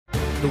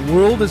The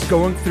world is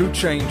going through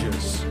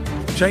changes.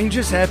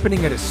 Changes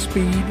happening at a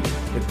speed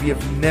that we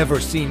have never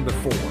seen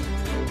before.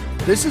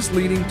 This is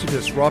leading to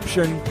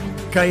disruption,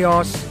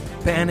 chaos,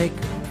 panic,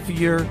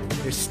 fear,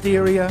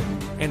 hysteria,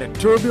 and a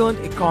turbulent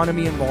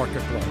economy and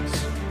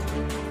marketplace.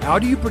 How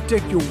do you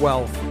protect your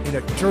wealth in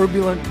a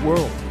turbulent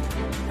world?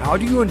 How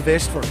do you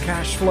invest for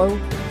cash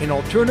flow in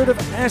alternative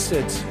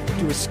assets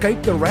to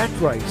escape the rat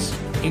race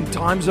in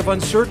times of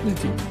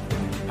uncertainty?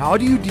 How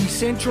do you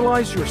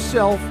decentralize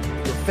yourself,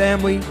 your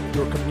family,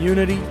 your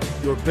community,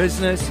 your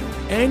business,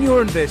 and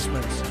your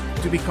investments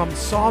to become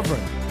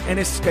sovereign and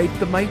escape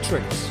the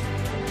matrix?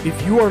 If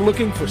you are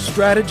looking for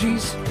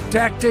strategies,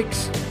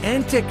 tactics,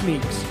 and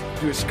techniques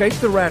to escape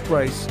the rat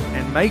race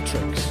and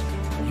matrix,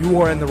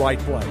 you are in the right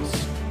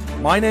place.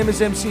 My name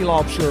is MC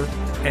Laubscher,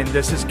 and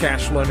this is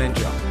Cashflow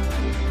Ninja.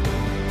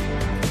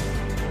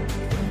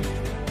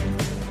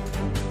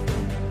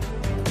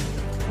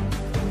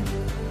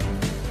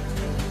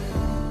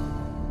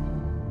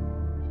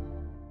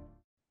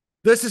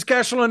 This is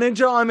Cashflow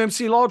Ninja. I'm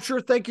MC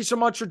Laubscher. Thank you so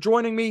much for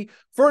joining me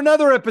for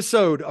another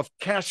episode of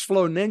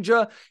Cashflow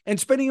Ninja and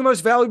spending your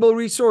most valuable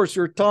resource,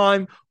 your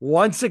time,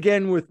 once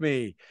again with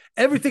me.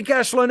 Everything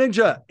Cashflow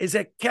Ninja is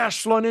at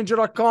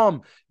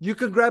cashflowninja.com. You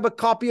can grab a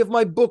copy of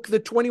my book, The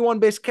 21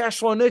 Best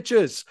Cashflow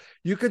Niches.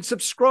 You can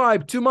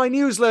subscribe to my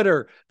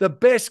newsletter, the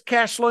Best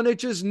Cashflow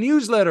Niches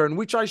newsletter, in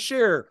which I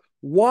share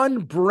one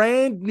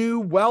brand new,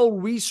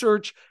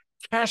 well-researched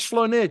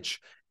cashflow niche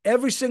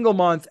every single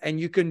month, and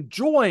you can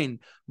join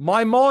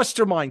my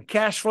mastermind,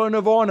 Cashflow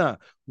Nirvana,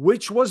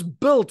 which was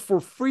built for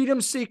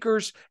freedom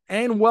seekers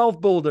and wealth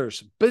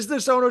builders,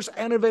 business owners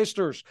and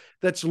investors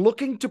that's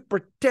looking to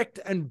protect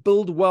and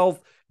build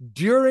wealth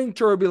during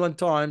turbulent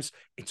times.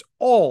 It's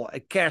all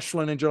at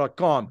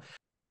cashflowninja.com.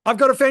 I've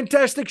got a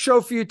fantastic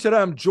show for you today.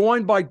 I'm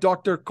joined by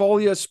Dr.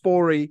 Kolja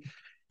Spori.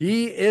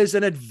 He is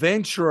an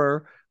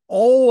adventurer,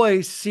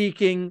 always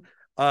seeking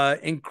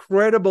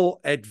incredible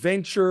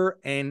adventure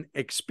and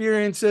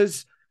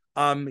experiences.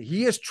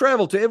 He has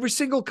traveled to every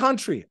single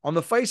country on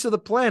the face of the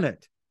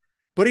planet,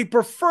 but he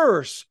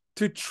prefers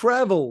to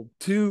travel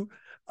to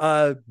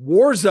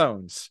war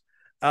zones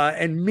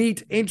and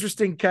meet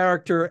interesting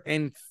character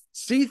and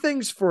see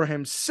things for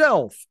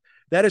himself.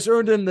 That has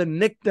earned him the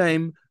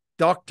nickname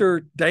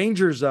Dr.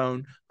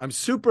 Dangerzone. I'm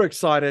super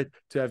excited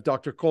to have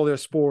Dr. Kolja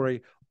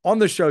Spori on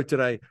the show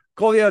today.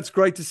 Kolja, it's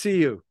great to see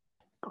you.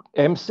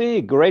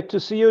 MC, great to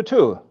see you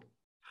too.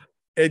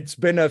 It's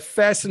been a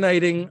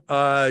fascinating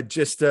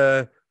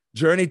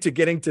journey to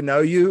getting to know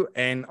you,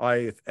 and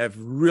I have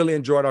really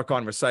enjoyed our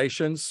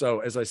conversations. So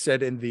as I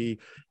said in the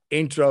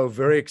intro,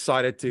 very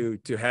excited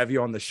to have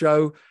you on the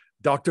show.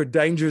 Dr.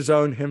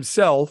 Dangerzone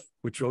himself,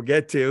 which we'll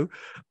get to,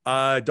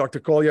 Dr.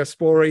 Kolja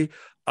Spori.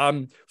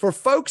 For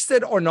folks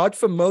that are not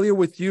familiar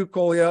with you,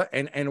 Kolja,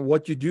 and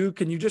what you do,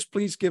 can you just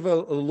please give a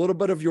little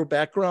bit of your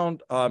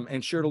background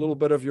and share a little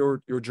bit of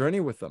your journey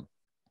with them?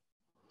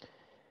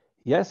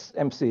 Yes,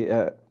 MC.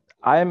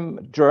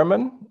 I'm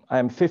German.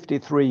 I'm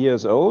 53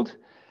 years old.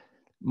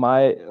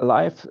 My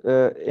life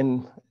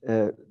in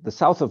the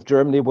south of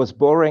Germany was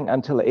boring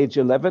until age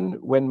 11,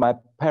 when my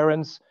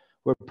parents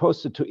were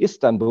posted to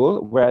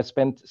Istanbul, where I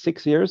spent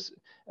 6 years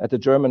at a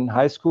German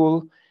high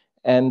school.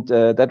 And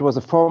that was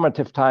a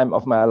formative time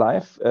of my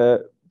life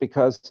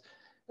because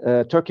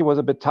Turkey was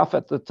a bit tough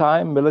at the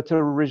time,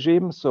 military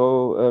regime.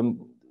 So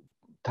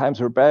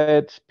times were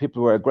bad,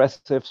 people were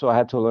aggressive, so I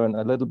had to learn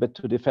a little bit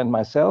to defend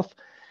myself.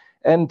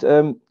 And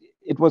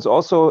it was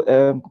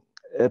also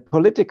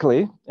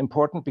politically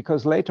important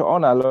because later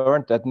on I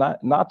learned that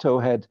NATO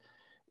had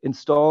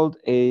installed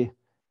a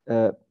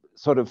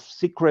sort of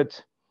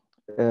secret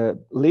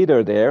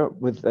leader there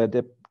with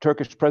the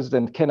Turkish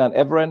President Kenan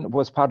Evren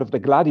was part of the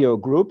Gladio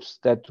groups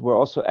that were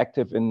also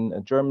active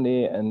in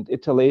Germany and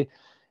Italy.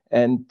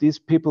 And these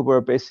people were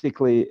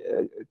basically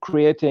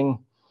creating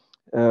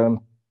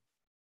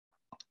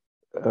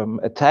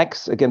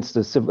attacks against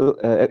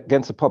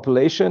the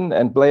population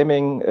and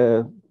blaming,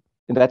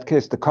 in that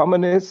case, the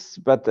communists,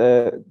 but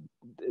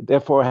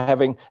therefore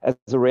having as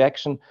a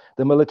reaction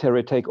the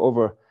military take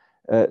over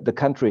the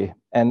country.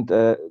 And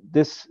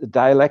this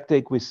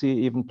dialectic we see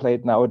even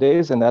played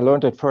nowadays, and I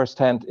learned it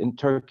firsthand in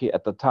Turkey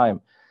at the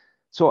time.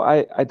 So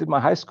I did my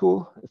high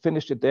school,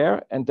 finished it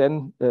there, and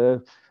then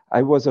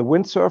I was a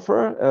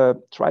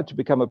windsurfer, tried to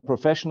become a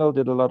professional,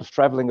 did a lot of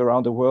traveling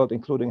around the world,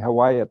 including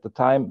Hawaii at the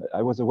time.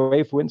 I was a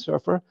wave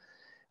windsurfer.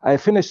 I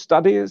finished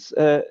studies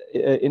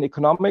in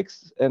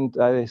economics, and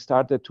I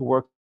started to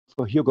work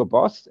for Hugo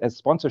Boss as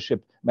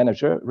sponsorship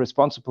manager,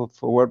 responsible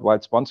for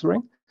worldwide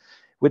sponsoring,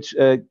 which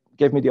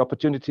gave me the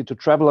opportunity to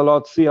travel a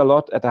lot, see a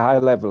lot at a high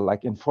level,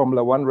 like in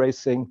Formula One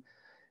racing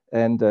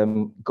and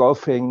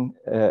golfing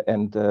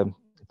and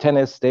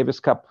tennis, Davis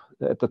Cup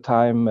at the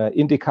time,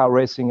 IndyCar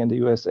racing in the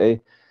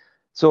USA.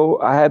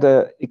 So I had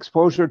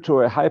exposure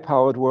to a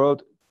high-powered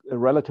world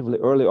relatively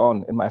early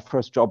on in my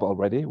first job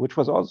already, which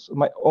was also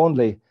my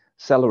only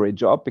salary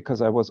job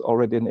because I was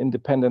already an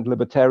independent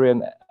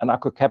libertarian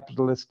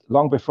anarcho-capitalist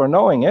long before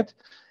knowing it.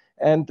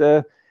 And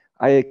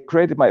I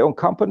created my own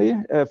company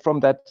from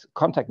that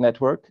contact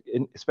network,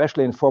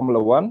 especially in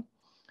Formula One,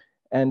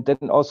 and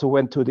then also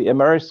went to the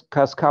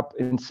America's Cup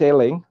in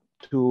sailing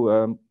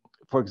to,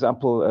 for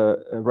example,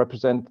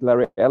 represent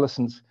Larry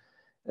Ellison's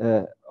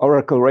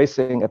Oracle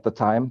Racing at the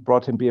time,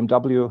 brought in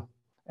BMW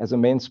as a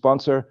main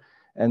sponsor,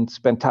 and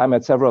spent time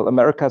at several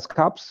America's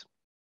Cups.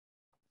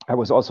 I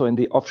was also in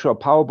the offshore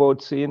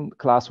powerboat scene,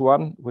 Class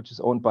 1, which is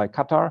owned by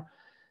Qatar.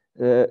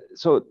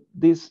 So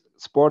these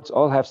sports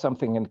all have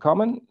something in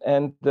common,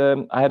 and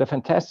I had a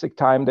fantastic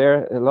time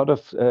there, a lot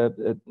of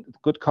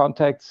good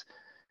contacts,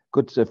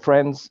 good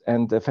friends,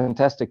 and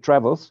fantastic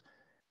travels.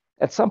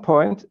 At some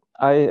point,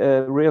 I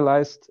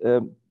realized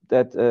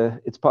that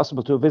it's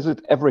possible to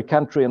visit every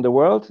country in the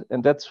world,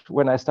 and that's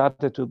when I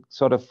started to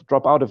sort of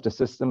drop out of the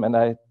system, and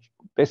I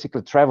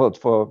basically traveled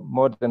for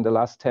more than the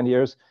last 10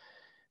 years,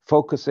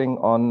 focusing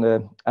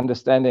on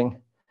understanding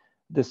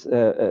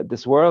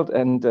this world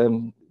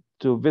and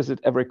to visit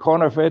every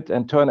corner of it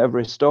and turn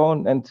every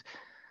stone and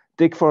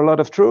dig for a lot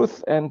of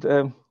truth.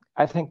 And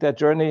I think that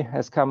journey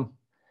has come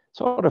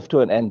sort of to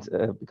an end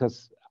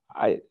because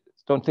I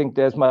don't think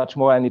there's much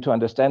more I need to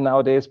understand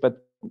nowadays,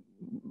 but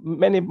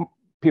many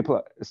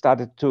people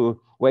started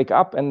to wake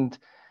up, and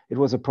it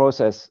was a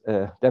process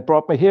that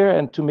brought me here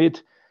and to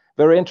meet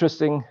very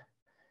interesting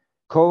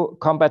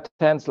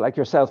co-combatants like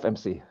yourself,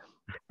 MC.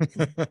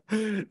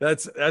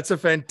 That's a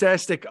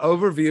fantastic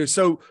overview.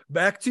 So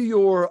back to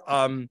your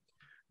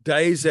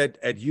days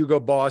at Hugo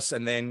Boss,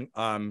 and then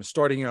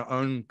starting your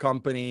own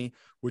company,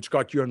 which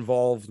got you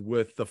involved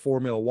with the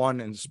Formula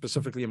One, and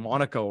specifically in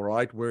Monaco,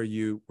 right, where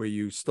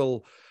you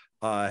still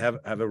have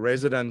a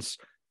residence.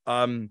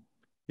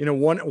 You know,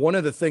 one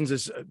of the things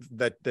is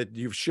that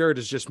you've shared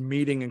is just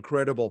meeting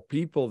incredible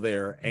people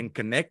there and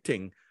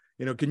connecting.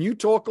 You know, can you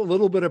talk a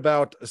little bit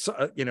about,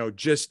 you know,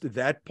 just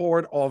that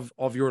part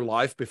of your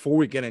life before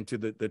we get into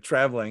the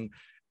traveling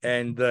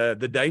and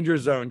the danger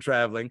zone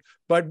traveling?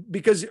 But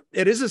because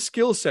it is a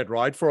skill set,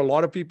 right? For a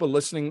lot of people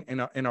listening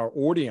in our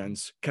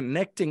audience,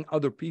 connecting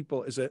other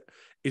people is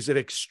an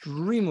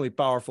extremely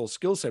powerful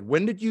skill set.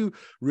 When did you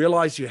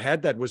realize you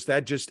had that? Was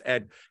that just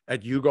at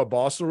Hugo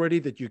Boss already,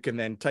 that you can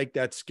then take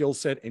that skill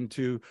set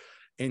into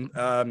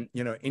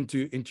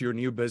your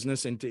new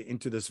business,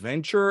 into this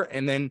venture?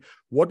 And then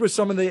what were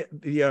some of the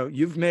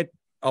you've met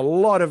a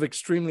lot of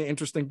extremely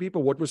interesting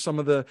people. What were some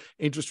of the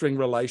interesting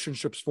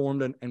relationships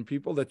formed and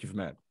people that you've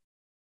met?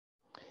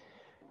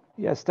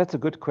 Yes, that's a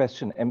good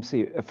question,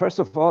 MC. First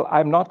of all,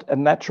 I'm not a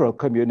natural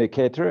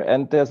communicator,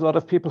 and there's a lot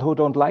of people who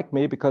don't like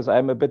me because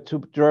I'm a bit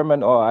too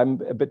German, or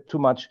I'm a bit too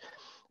much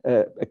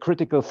a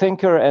critical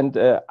thinker, and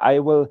I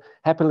will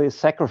happily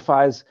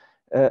sacrifice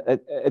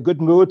a good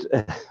mood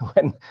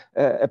when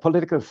a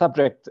political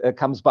subject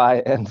comes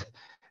by and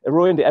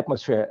ruin the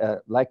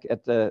atmosphere, like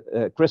at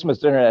the Christmas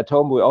dinner at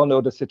home. We all know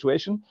the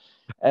situation.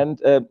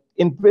 And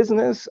in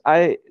business,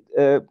 I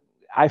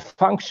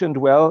functioned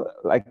well,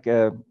 like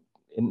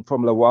in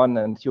Formula One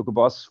and Hugo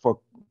Boss for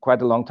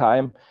quite a long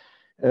time,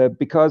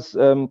 because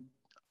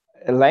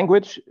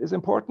language is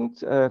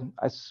important.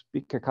 I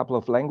speak a couple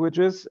of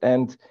languages,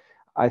 and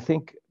I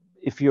think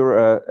if you're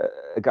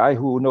a guy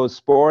who knows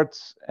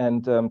sports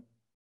and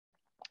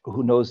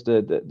who knows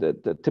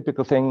the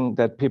typical thing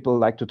that people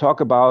like to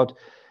talk about,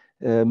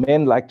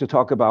 men like to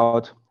talk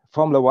about,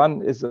 Formula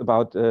One is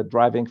about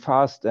driving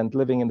fast and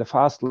living in the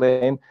fast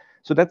lane.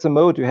 So that's a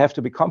mode you have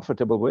to be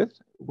comfortable with,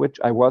 which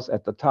I was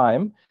at the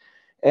time.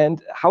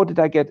 And how did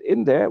I get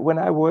in there? When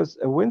I was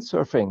a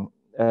windsurfing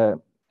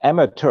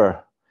amateur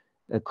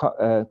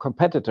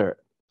competitor,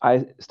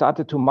 I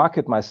started to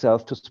market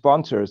myself to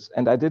sponsors,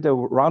 and I did a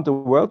round the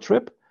world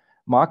trip,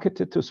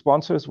 marketed to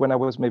sponsors when I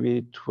was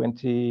maybe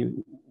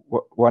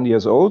 21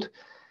 years old.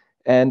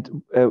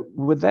 And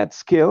with that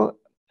skill,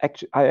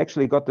 I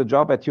actually got the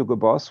job at Hugo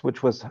Boss,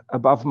 which was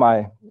above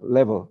my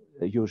level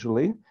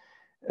usually,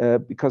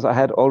 because I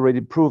had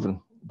already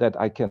proven that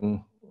I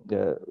can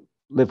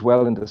live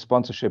well in the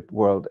sponsorship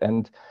world.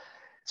 And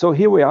so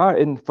here we are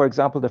in, for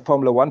example, the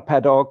Formula One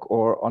paddock,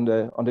 or on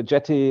the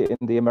jetty in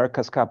the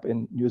America's Cup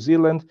in New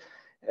Zealand.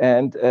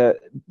 And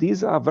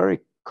these are very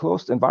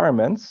closed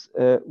environments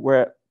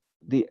where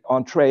the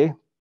entree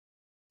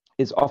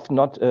is often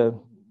not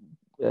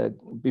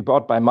be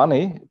bought by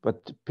money,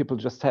 but people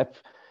just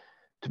have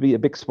to be a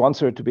big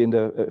sponsor to be in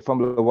the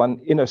Formula One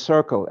inner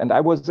circle. And I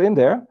was in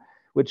there,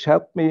 which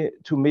helped me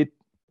to meet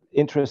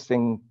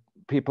interesting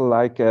people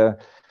like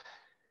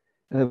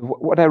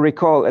what I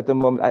recall at the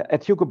moment.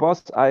 At Hugo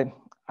Boss,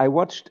 I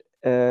watched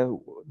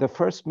the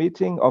first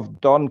meeting of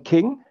Don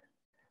King,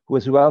 who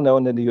is well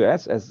known in the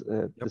US as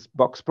this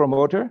box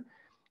promoter,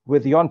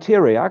 with Jon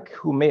Tiriac,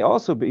 who may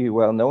also be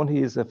well known.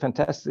 He is a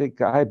fantastic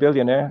guy,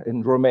 billionaire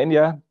in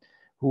Romania,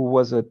 who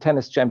was a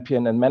tennis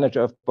champion and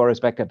manager of Boris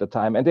Becker at the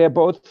time. And they are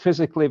both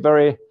physically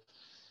very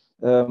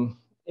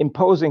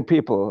imposing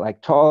people,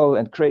 like tall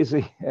and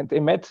crazy. And they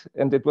met,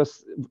 and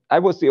I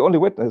was the only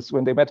witness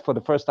when they met for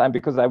the first time,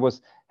 because I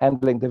was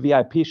handling the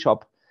VIP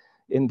shop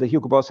in the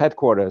Hugo Boss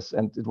headquarters.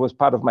 And it was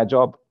part of my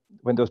job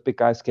when those big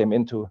guys came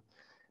in to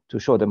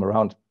show them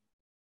around.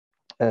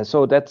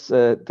 So that's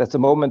a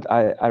moment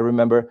I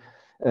remember.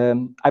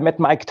 I met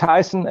Mike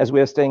Tyson, as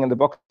we are staying in the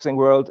boxing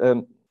world,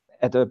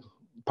 at a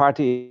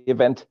party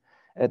event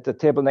at the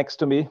table next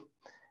to me.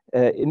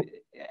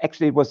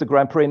 Actually, it was the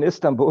Grand Prix in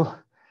Istanbul.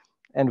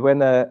 And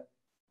when a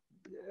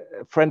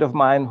friend of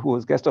mine, who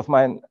was a guest of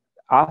mine,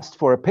 asked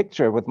for a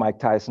picture with Mike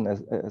Tyson, a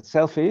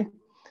selfie,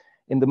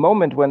 in the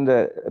moment when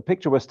the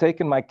picture was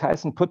taken, Mike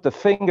Tyson put the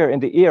finger in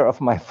the ear of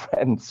my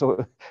friend.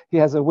 So he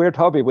has a weird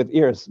hobby with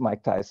ears,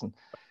 Mike Tyson.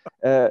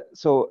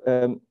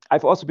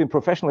 I've also been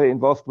professionally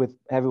involved with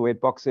heavyweight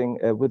boxing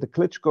with the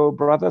Klitschko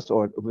brothers,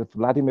 or with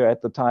Vladimir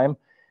at the time,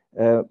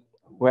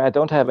 where I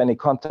don't have any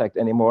contact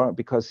anymore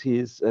because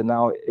he's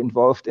now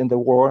involved in the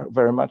war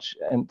very much,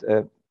 and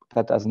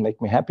that doesn't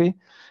make me happy.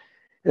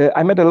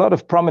 I met a lot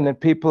of prominent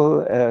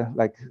people,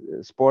 like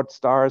sports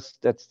stars.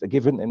 That's a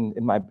given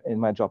in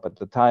my job at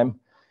the time.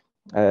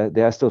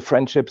 There are still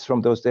friendships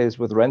from those days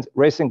with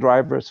racing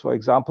drivers, for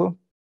example.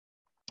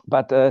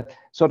 But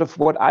sort of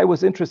what I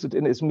was interested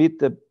in is meet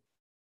the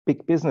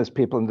big business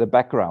people in the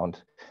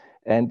background.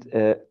 And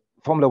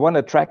Formula One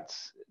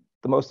attracts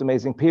the most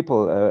amazing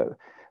people,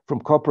 from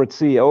corporate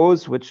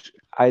CEOs, which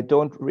I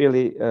don't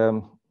really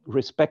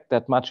respect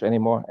that much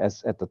anymore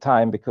as at the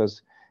time,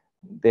 because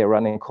they're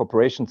running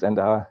corporations and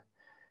are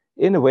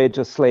in a way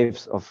just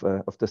slaves of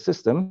the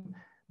system.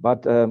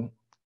 But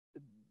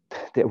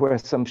there were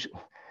some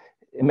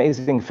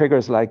amazing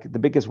figures, like the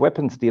biggest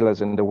weapons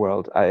dealers in the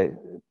world. I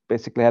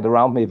basically had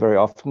around me very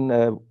often.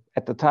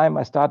 At the time,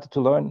 I started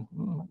to learn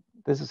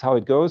this is how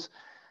it goes.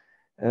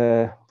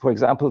 For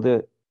example,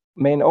 the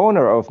main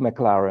owner of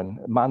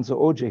McLaren, Manzo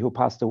Oji, who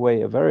passed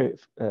away, a very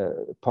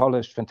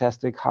polished,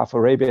 fantastic, half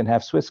Arabian,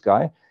 half Swiss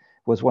guy,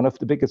 was one of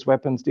the biggest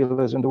weapons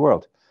dealers in the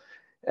world.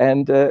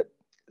 And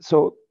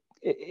so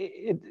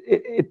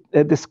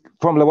this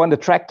Formula One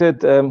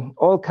attracted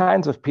all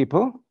kinds of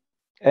people.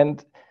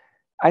 And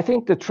I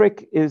think the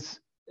trick is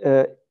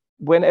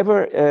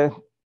whenever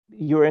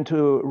you're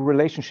into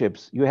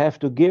relationships, you have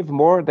to give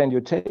more than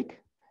you take.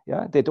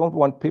 Yeah, they don't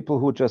want people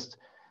who just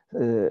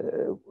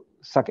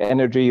suck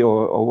energy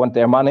or want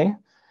their money.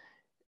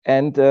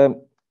 And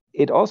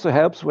it also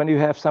helps when you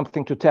have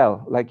something to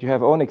tell, like you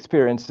have own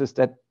experiences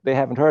that they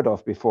haven't heard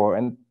of before.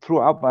 And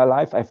throughout my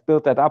life, I've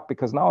built that up,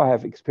 because now I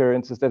have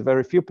experiences that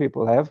very few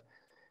people have,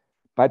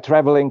 by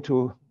traveling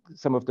to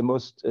some of the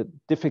most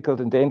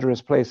difficult and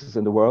dangerous places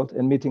in the world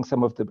and meeting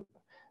some of the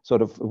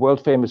sort of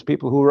world famous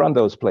people who run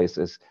those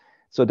places.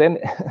 So then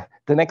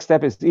the next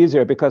step is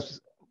easier,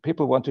 because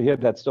people want to hear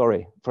that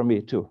story from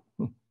me too.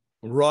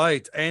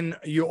 Right. And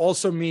you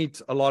also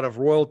meet a lot of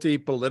royalty,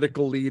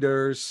 political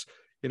leaders,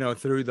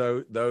 through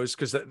those,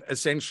 because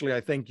essentially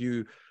I think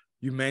you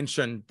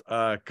mentioned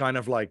kind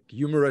of like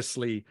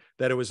humorously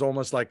that it was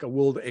almost like a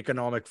World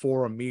Economic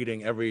Forum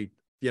meeting every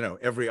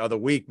other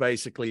week,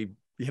 basically.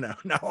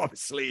 Now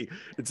obviously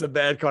it's a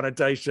bad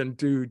connotation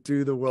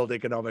to the World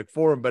Economic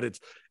Forum, but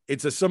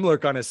it's a similar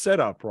kind of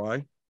setup,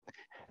 right?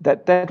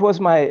 That was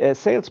my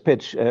sales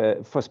pitch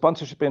for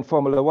sponsorship in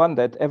Formula One,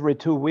 that every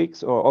 2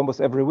 weeks or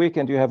almost every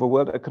weekend you have a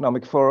World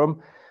Economic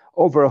Forum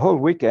over a whole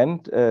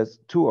weekend,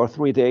 2 or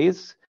 3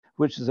 days,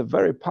 which is a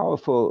very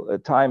powerful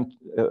time,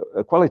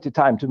 quality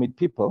time to meet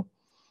people.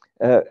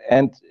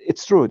 And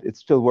it's true, it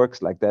still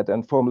works like that.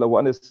 And Formula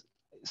One is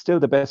still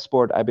the best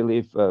sport, I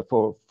believe,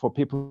 for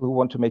people who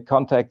want to make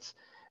contacts,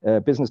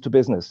 business to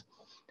business.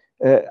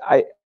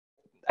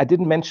 I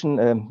didn't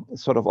mention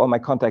sort of all my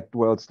contact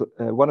worlds.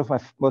 One of my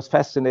most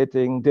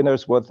fascinating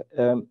dinners was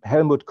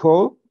Helmut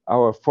Kohl,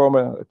 our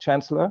former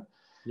chancellor,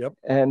 yep,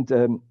 and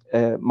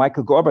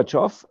Michael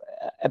Gorbachev,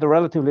 at a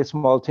relatively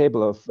small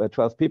table of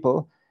 12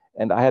 people.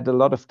 And I had a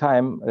lot of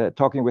time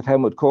talking with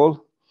Helmut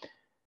Kohl,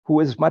 who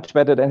is much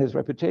better than his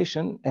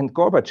reputation. And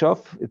Gorbachev,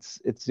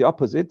 it's the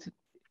opposite.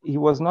 He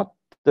was not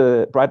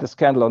the brightest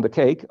candle on the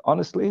cake,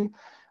 honestly.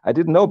 I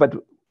didn't know, but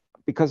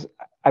because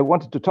I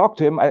wanted to talk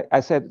to him, I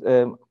said,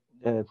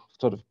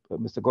 sort of,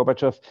 Mr.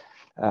 Gorbachev,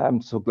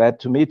 I'm so glad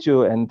to meet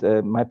you. And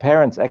my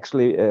parents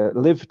actually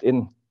lived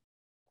in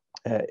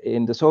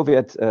the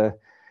Soviet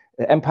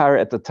empire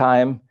at the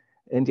time.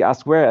 And he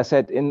asked where. I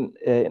said in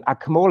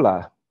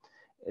Akmola,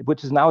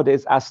 which is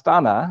nowadays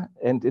Astana.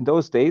 And in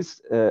those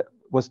days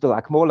was still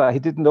Akmola. He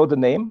didn't know the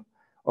name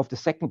of the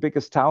second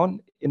biggest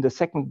town in the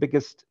second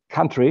biggest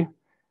country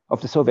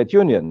of the Soviet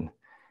Union.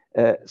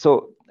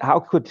 So how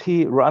could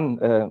he run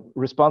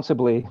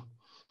responsibly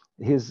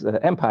his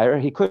empire?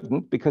 He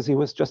couldn't, because he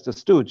was just a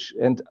stooge.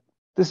 And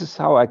this is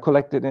how I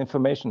collected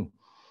information.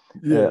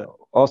 Yeah.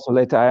 Also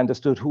later I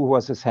understood who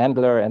was his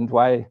handler and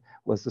why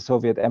was the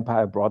Soviet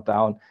empire brought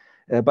down.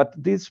 But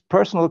these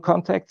personal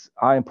contacts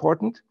are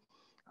important.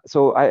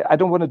 So I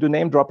don't want to do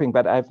name dropping,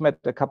 but I've met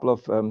a couple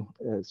of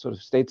sort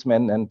of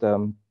statesmen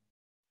and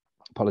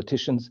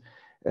politicians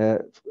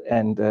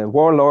and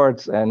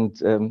warlords and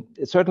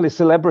certainly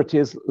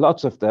celebrities,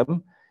 lots of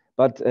them.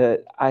 But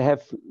I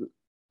have,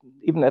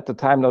 even at the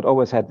time, not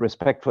always had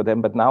respect for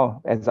them. But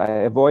now, as I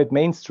avoid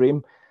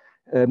mainstream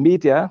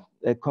media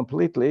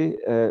completely,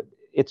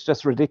 it's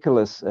just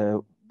ridiculous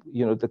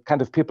the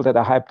kind of people that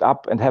are hyped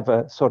up and have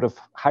a sort of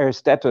higher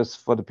status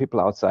for the people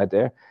outside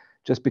there,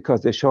 just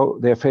because they show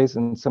their face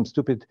in some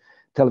stupid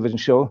television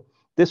show.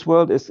 This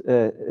world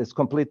is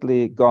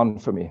completely gone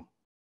for me.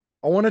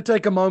 I want to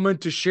take a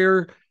moment to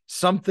share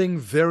something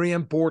very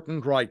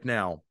important right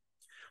now.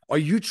 Are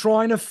you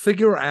trying to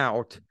figure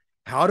out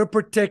how to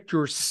protect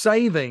your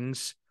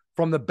savings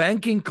from the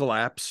banking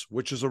collapse,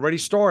 which has already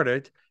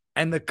started,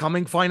 and the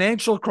coming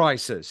financial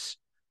crisis?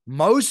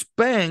 Most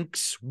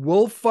banks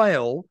will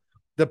fail.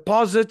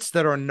 Deposits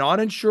that are not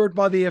insured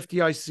by the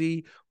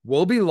FDIC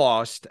will be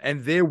lost,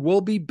 and there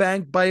will be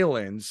bank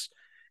bail-ins.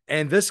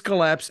 And this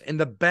collapse in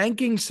the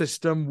banking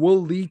system will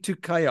lead to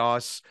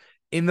chaos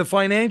in the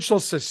financial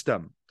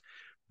system.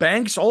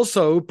 Banks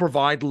also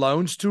provide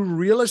loans to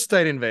real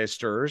estate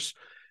investors.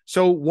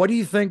 So what do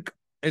you think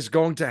is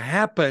going to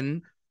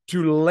happen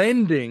to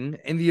lending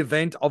in the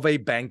event of a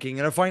banking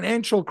and a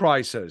financial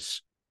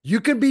crisis? You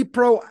can be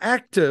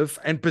proactive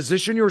and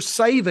position your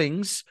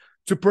savings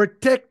to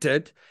protect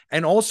it,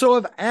 and also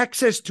have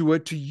access to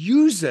it to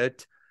use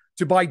it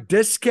to buy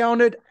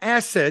discounted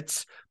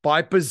assets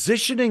by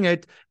positioning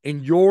it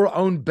in your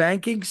own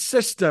banking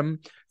system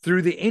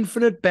through the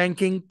infinite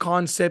banking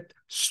concept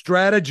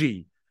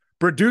strategy.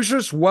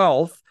 Producers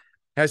Wealth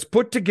has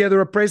put together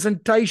a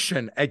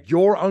presentation at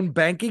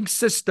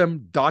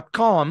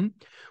yourownbankingsystem.com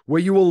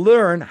where you will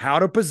learn how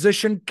to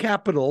position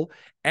capital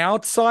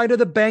outside of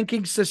the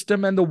banking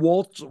system and the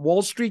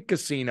Wall Street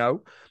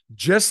casino,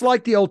 just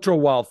like the ultra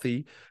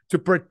wealthy, to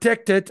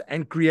protect it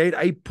and create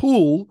a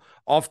pool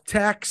of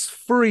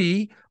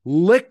tax-free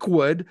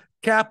liquid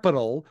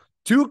capital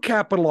to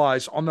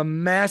capitalize on the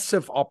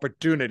massive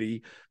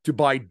opportunity to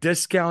buy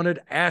discounted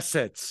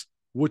assets,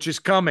 which is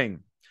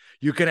coming.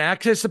 You can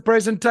access the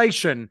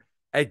presentation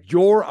at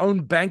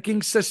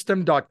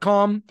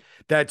yourownbankingsystem.com.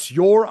 That's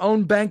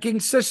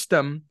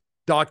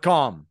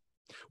yourownbankingsystem.com.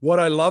 What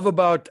I love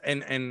about,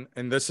 and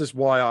this is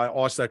why I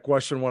asked that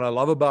question, what I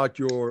love about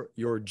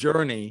your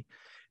journey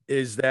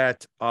is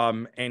that,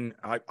 and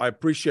I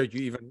appreciate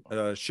you even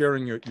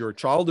sharing your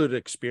childhood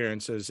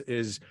experiences,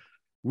 is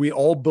we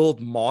all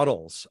build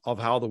models of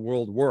how the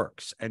world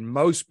works. And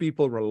most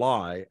people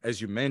rely,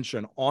 as you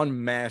mentioned,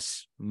 on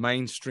mass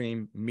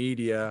mainstream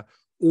media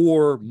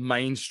or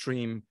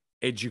mainstream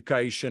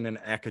education and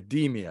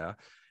academia.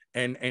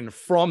 And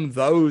from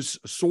those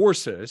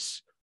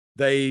sources,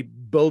 they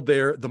build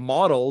the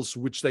models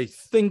which they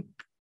think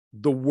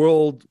the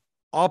world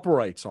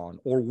operates on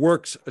or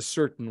works a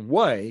certain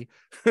way,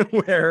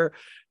 where,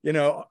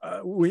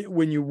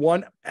 when you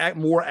want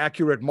more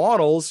accurate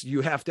models,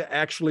 you have to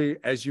actually,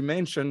 as you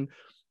mentioned,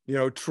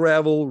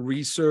 travel,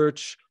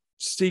 research,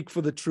 seek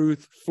for the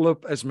truth,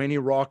 flip as many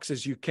rocks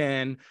as you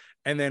can.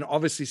 And then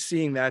obviously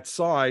seeing that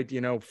side,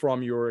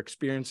 from your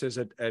experiences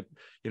at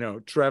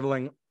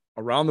traveling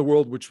around the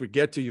world, which we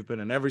get to, you've been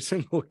in every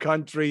single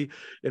country,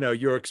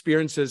 your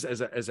experiences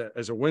as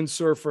a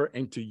windsurfer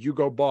into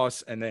Hugo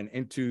Boss and then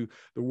into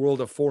the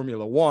world of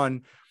Formula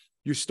One,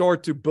 you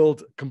start to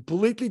build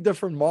completely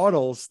different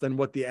models than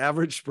what the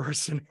average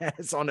person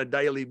has on a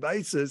daily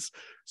basis.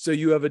 So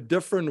you have a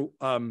different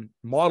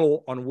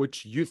model on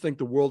which you think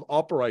the world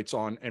operates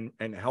on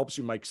and helps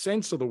you make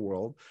sense of the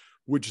world,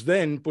 which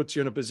then puts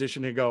you in a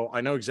position to go,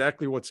 I know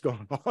exactly what's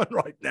going on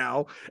right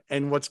now,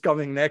 and what's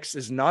coming next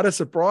is not a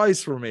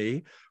surprise for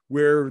me,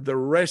 where the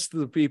rest of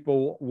the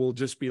people will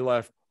just be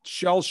left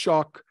shell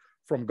shock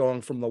from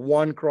going from the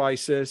one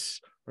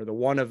crisis or the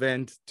one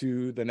event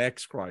to the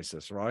next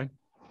crisis, right?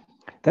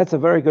 That's a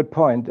very good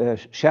point,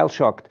 shell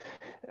shocked.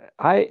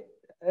 I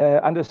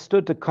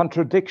understood the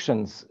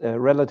contradictions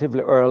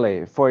relatively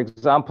early. For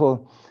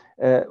example,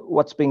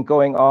 what's been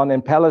going on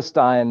in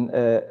Palestine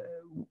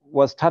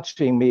was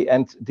touching me,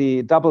 and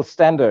the double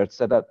standards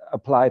that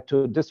apply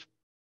to this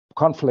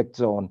conflict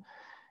zone,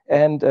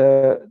 and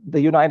the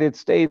United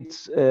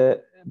States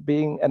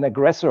being an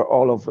aggressor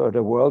all over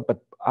the world,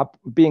 but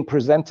being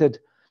presented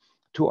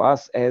to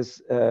us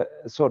as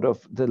sort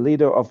of the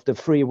leader of the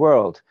free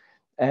world.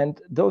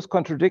 And those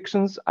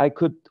contradictions I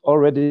could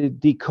already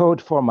decode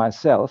for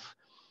myself.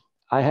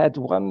 I had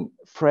one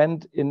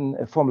friend in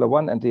Formula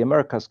One and the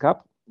America's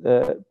Cup,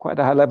 quite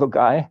a high-level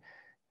guy.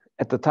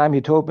 At the time, he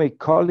told me,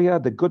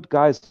 Kolja, the good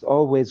guys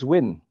always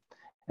win.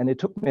 And it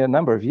took me a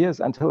number of years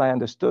until I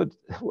understood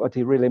what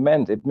he really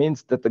meant. It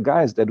means that the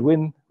guys that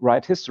win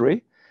write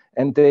history,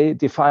 and they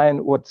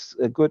define what's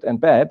good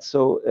and bad.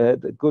 So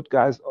the good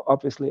guys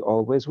obviously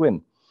always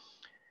win.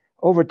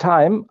 Over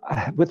time,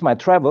 with my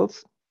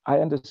travels, I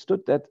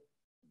understood that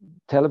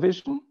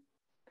television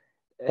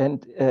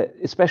and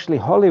especially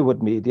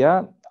Hollywood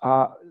media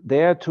are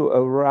there to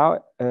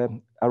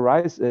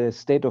arise a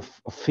state of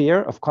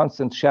fear, of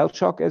constant shell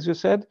shock, as you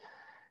said,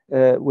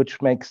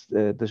 which makes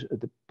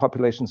the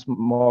populations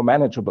more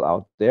manageable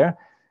out there.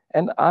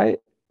 And I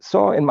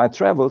saw in my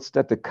travels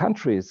that the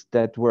countries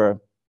that were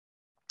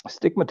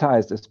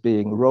stigmatized as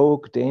being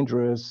rogue,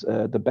 dangerous,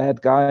 the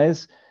bad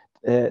guys,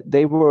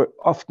 they were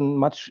often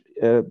much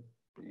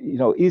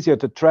easier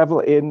to travel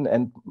in,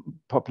 and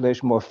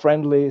population more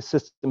friendly,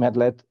 system had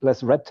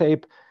less red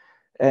tape.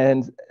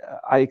 And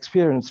I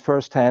experienced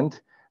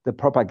firsthand the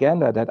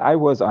propaganda that I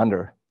was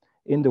under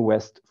in the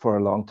West for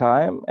a long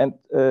time. And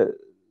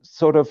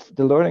sort of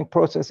the learning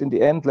process in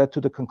the end led to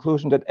the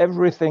conclusion that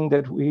everything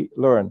that we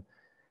learn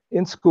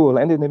in school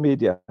and in the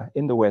media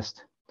in the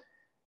West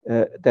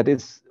that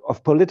is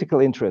of political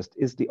interest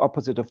is the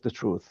opposite of the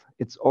truth.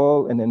 It's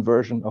all an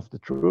inversion of the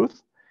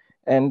truth.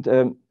 And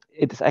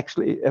it is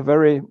actually a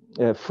very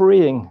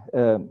freeing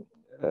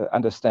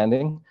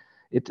understanding.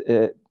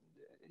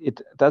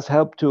 It does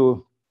help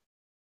to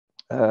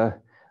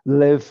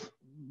live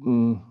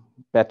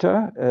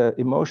better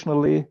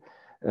emotionally.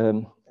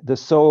 The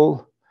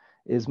soul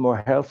is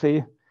more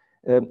healthy.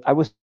 I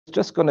was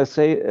just going to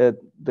say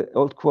the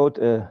old quote,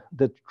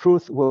 the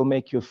truth will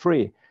make you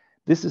free.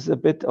 This is a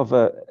bit of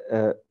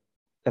a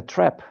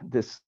trap,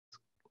 this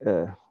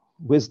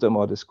wisdom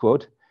or this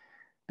quote,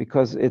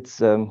 because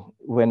it's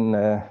when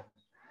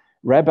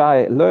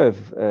Rabbi Löw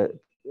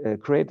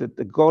created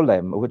the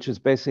golem, which is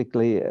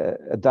basically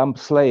a dumb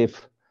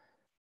slave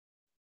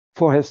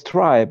for his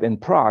tribe in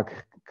Prague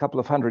a couple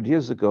of 100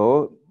 years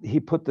ago, he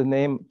put the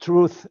name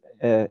truth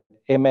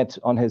emet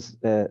on his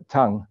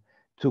tongue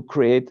to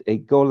create a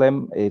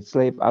golem, a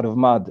slave out of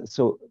mud.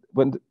 So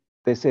when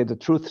they say the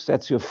truth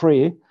sets you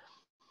free,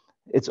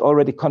 it's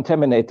already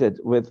contaminated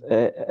with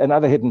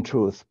another hidden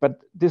truth. But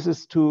this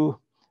is too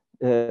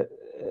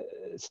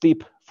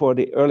steep for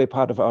the early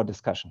part of our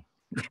discussion.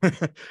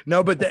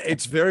 No, but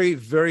it's very,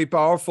 very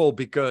powerful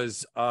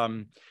because,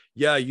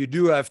 yeah, you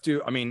do have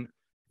to. I mean,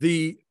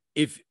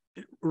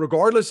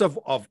 regardless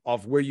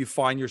of where you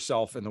find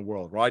yourself in the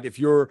world, right? If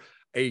you're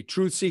a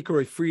truth seeker,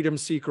 a freedom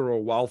seeker, or a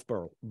wealth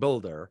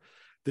builder,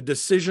 the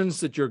decisions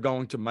that you're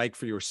going to make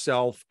for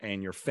yourself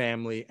and your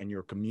family and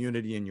your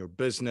community and your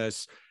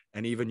business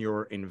and even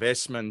your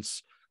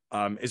investments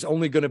is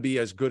only going to be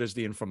as good as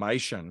the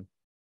information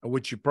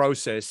which you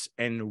process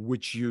and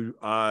which you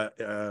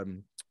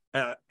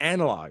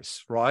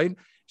analyze, right?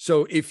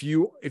 So if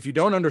you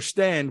don't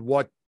understand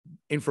what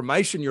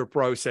information you're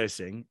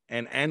processing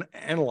and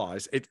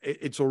analyze,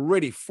 it's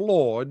already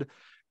flawed,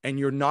 and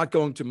you're not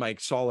going to make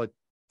solid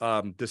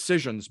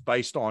decisions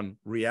based on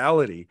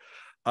reality.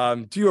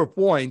 To your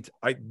point,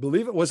 I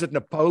believe it was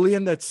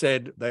Napoleon that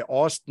said, they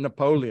asked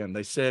Napoleon,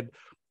 they said,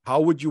 how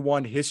would you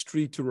want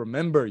history to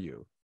remember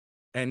you?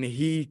 And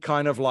he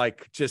kind of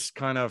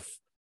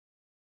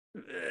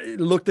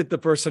looked at the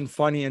person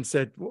funny and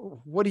said,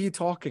 what are you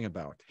talking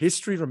about?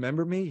 History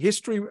remember me?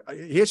 History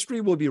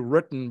will be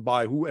written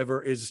by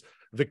whoever is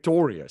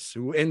victorious,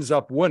 who ends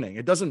up winning.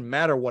 It doesn't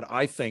matter what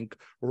I think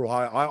or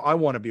how I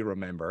want to be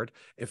remembered.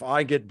 If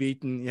I get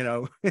beaten,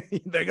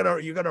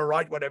 you're gonna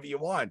write whatever you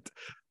want.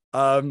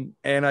 And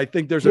I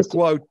think there's a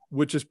quote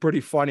which is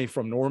pretty funny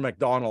from Norm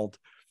Macdonald,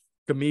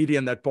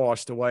 comedian that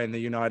passed away in the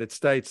United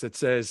States, that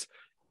says,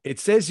 it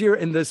says here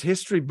in this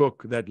history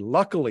book that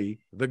luckily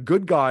the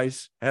good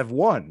guys have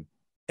won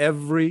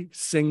every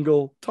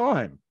single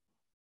time.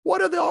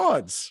 What are the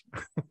odds?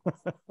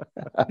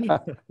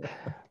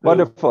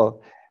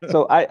 Wonderful.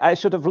 So I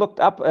should have looked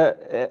up,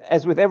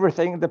 as with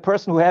everything, the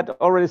person who had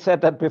already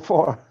said that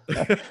before.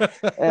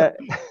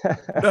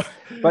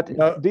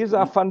 But these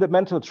are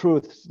fundamental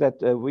truths that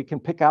we can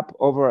pick up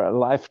over a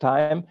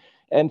lifetime.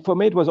 And for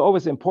me, it was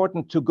always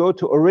important to go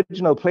to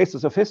original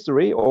places of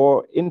history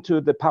or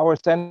into the power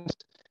centers,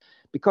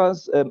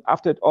 because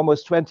after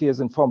almost 20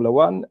 years in Formula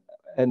One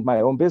and my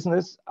own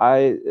business,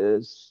 I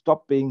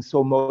stopped being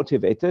so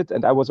motivated,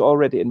 and I was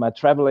already in my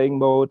traveling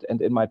mode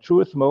and in my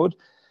truth mode.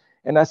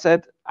 And I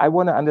said, I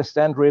want to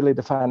understand really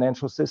the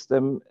financial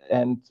system.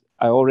 And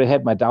I already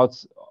had my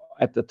doubts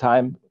at the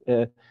time.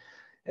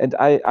 And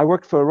I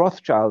worked for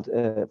Rothschild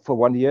for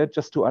 1 year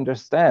just to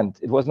understand.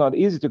 It was not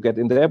easy to get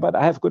in there, but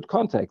I have good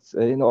contacts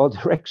in all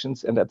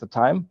directions. And at the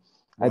time,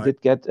 right, I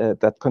did get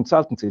that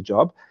consultancy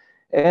job.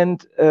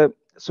 And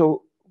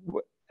so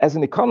as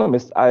an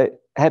economist, I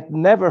had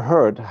never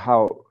heard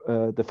how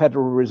the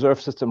Federal Reserve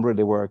System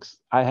really works.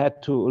 I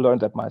had to learn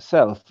that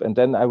myself. And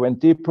then I went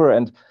deeper,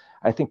 and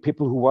I think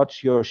people who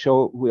watch your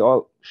show, we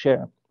all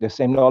share the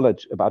same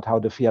knowledge about how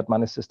the fiat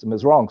money system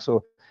is wrong.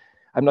 So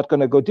I'm not going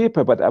to go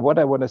deeper, but what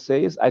I want to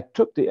say is I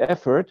took the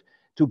effort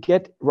to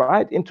get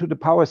right into the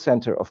power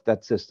center of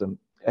that system.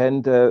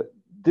 And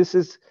this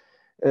is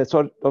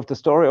sort of the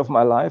story of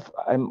my life.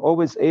 I'm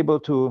always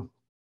able to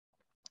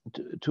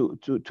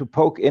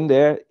poke in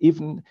there,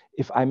 even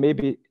if I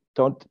maybe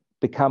don't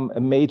become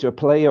a major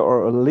player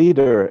or a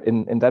leader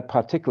in that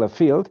particular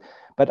field,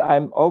 but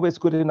I'm always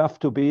good enough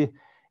to be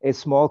a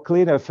small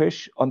cleaner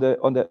fish on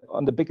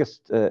the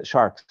biggest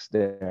sharks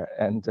there.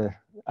 And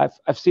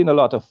I've seen a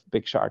lot of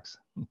big sharks.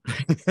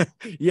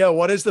 Yeah,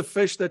 what is the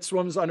fish that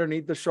swims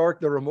underneath the shark?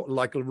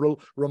 Like a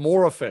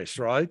remora fish,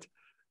 right?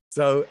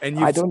 So, and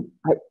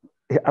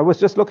I was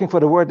just looking for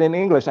the word in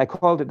English. I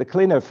called it the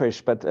cleaner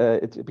fish, but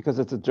because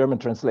it's a German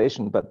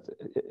translation. But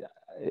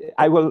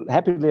I will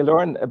happily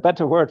learn a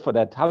better word for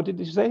that. How did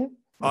you say it?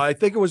 I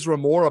think it was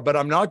remora, but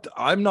I'm not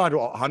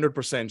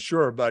 100%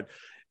 sure. But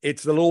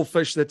it's the little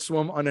fish that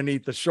swim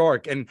underneath the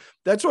shark, and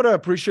that's what I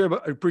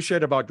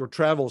appreciate about your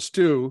travels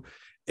too.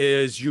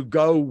 is you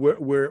go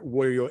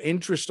where your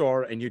interests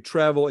are, and you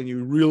travel, and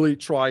you really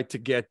try to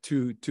get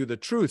to the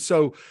truth.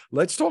 So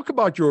let's talk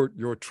about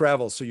your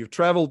travel. So you've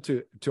traveled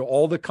to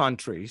all the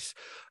countries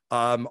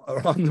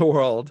around the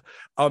world,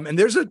 and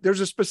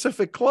there's a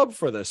specific club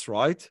for this,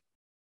 right?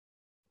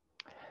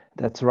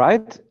 That's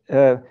right.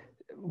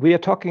 We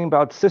are talking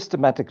about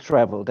systematic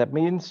travel. That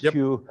means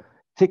you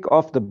tick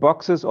off the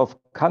boxes of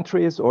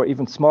countries or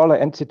even smaller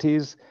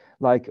entities,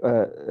 like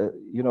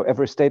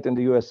every state in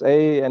the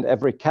USA and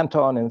every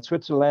canton in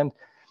Switzerland.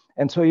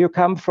 And so you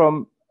come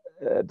from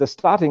the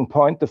starting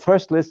point. The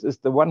first list is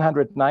the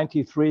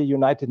 193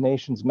 United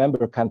Nations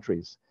member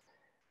countries.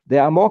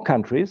 There are more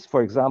countries.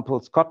 For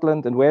example,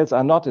 Scotland and Wales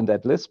are not in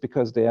that list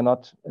because they are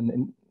not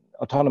an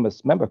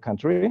autonomous member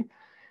country.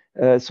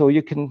 So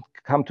you can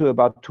come to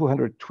about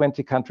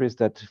 220 countries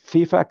that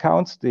FIFA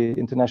counts, the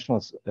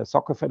International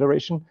Soccer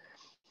Federation.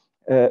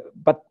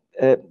 But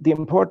the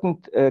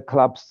important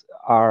clubs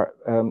are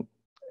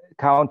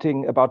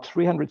counting about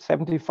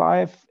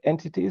 375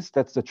 entities.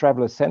 That's the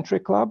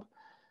Traveler-Centric Club,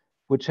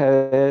 which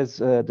has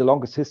the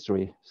longest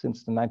history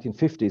since the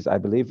 1950s, I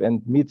believe,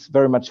 and meets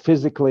very much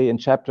physically in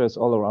chapters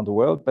all around the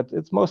world, but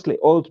it's mostly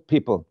old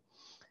people.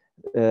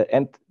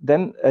 And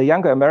then a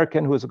younger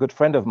American who is a good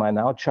friend of mine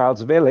now,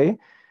 Charles Vele,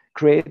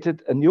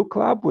 created a new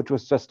club, which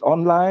was just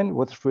online,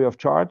 was free of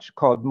charge,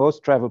 called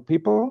Most Traveled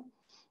People.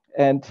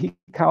 And he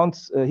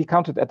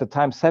counted at the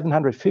time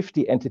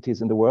 750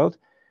 entities in the world,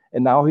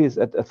 and now he's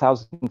at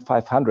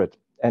 1,500.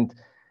 And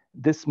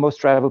this Most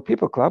Traveled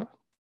People Club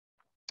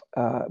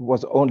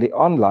was only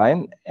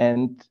online,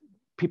 and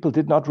people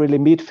did not really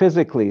meet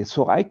physically.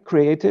 So I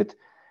created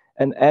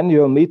an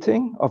annual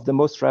meeting of the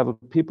most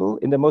traveled people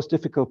in the most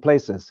difficult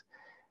places,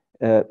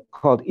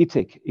 called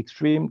ETIC,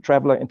 Extreme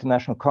Traveler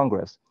International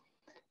Congress.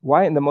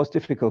 Why in the most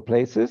difficult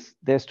places?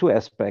 There's two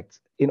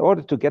aspects. In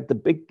order to get the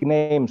big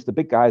names, the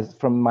big guys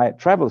from my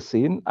travel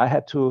scene, I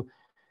had to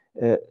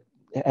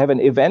have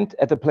an event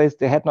at a place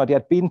they had not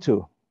yet been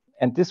to.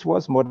 And this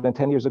was more than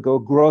 10 years ago,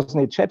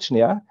 Grozny,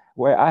 Chechnya,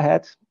 where I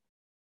had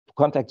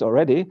contacts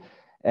already.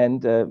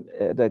 And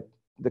the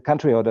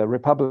country or the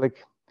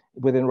republic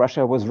within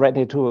Russia was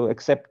ready to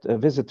accept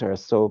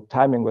visitors. So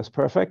timing was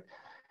perfect.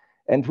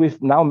 And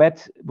we've now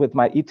met with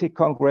my ETIC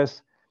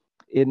Congress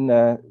in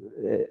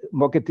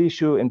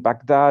Mogadishu, in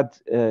Baghdad,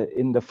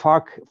 in the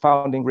FARC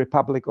founding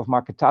Republic of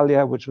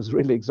Marquetalia, which was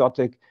really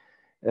exotic.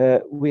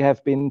 We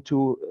have been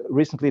to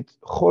recently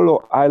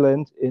Jolo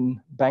Island in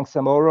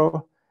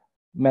Bangsamoro,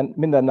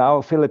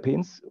 Mindanao,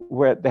 Philippines,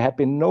 where there had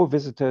been no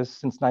visitors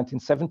since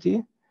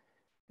 1970.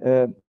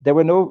 There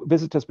were no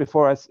visitors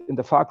before us in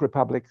the FARC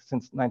Republic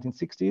since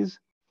 1960s.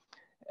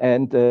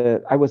 And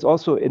I was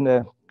also in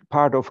a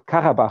part of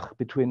Karabakh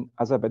between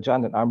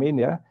Azerbaijan and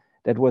Armenia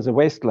that was a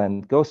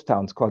wasteland, ghost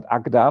towns called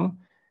Agdam,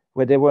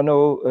 where there were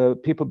no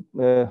people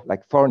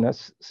like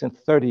foreigners since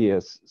 30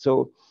 years.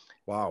 So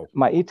wow.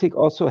 My ETIC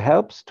also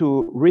helps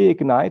to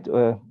reignite,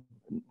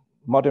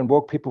 modern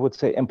woke people would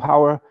say,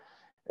 empower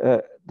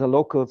the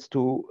locals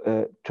to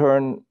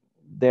turn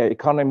their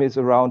economies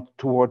around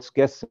towards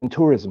guests and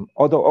tourism,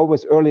 although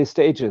always early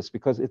stages,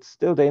 because it's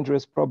still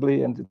dangerous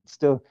probably, and it's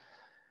still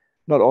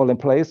not all in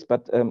place.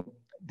 But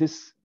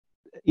this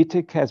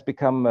ETIC has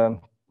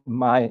become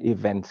my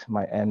event,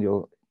 my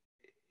annual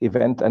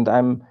event. And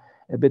I'm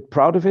a bit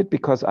proud of it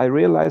because I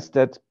realized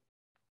that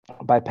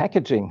by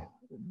packaging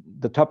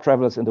the top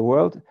travelers in the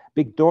world,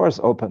 big doors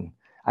open.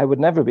 I would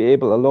never be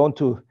able alone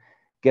to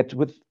get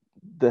with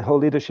the whole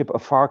leadership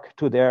of FARC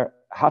to their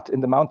hut in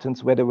the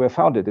mountains where they were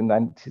founded in the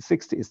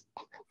 1960s.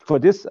 For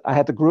this, I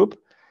had a group.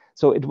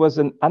 So it was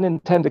an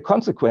unintended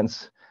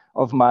consequence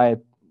of my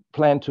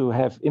plan to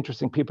have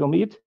interesting people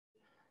meet,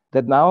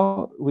 that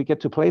now we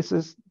get to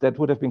places that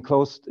would have been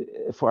closed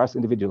for us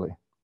individually.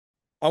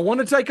 I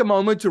want to take a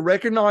moment to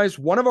recognize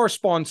one of our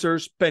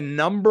sponsors,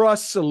 Penumbra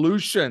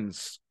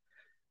Solutions.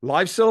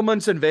 Life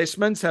settlements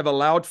investments have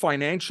allowed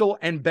financial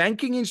and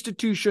banking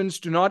institutions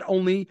to not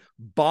only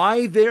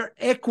buy their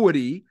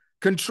equity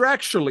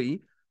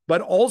contractually,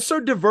 but also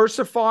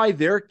diversify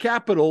their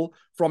capital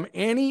from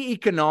any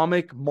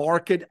economic,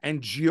 market,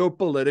 and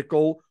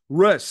geopolitical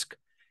risk.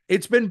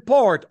 It's been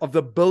part of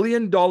the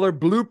billion-dollar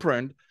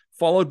blueprint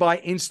followed by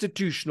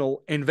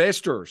institutional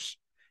investors.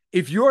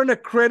 If you're an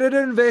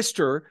accredited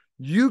investor,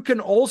 you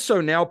can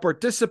also now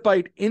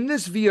participate in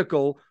this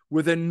vehicle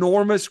with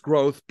enormous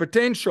growth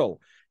potential.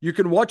 You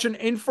can watch an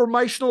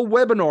informational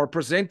webinar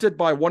presented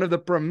by one of the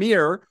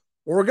premier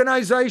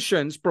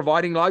organizations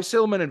providing life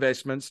settlement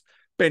investments,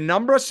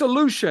 Penumbra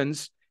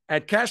Solutions,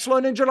 at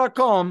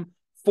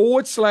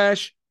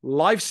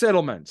cashflowninja.com/life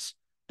settlements.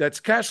 That's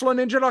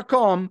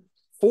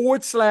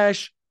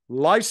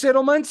cashflowninja.com/life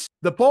settlements.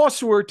 The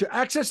password to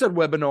access that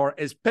webinar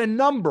is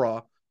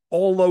Penumbra,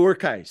 all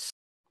lowercase.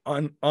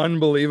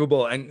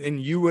 Unbelievable.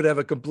 And you would have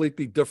a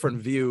completely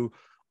different view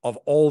of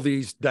all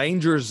these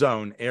danger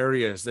zone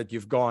areas that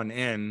you've gone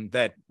in,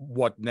 that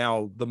what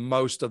now the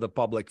most of the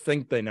public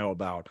think they know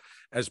about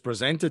as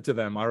presented to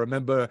them. I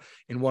remember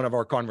in one of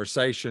our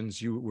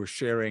conversations, you were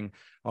sharing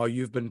how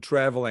you've been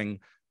traveling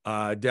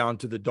down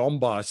to the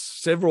Donbas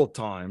several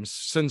times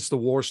since the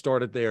war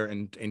started there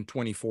in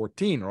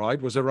 2014,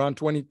 right? Was around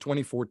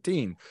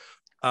 2014.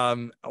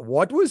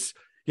 What was,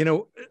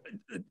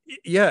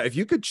 if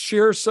you could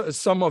share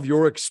some of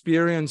your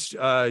experience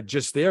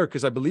just there,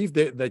 because I believe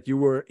that you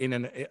were in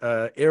an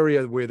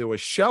area where there were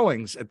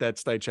shellings at that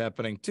stage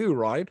happening too,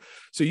 right?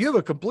 So you have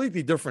a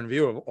completely different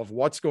view of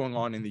what's going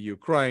on in the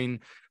Ukraine.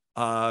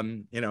 How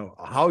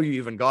you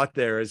even got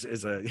there is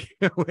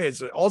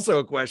also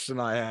a question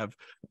I have,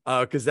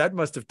 because that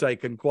must have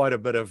taken quite a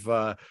bit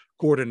of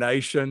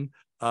coordination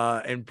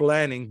and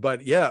planning.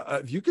 But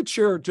if you could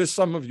share just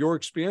some of your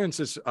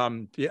experiences,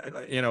 of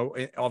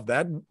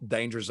that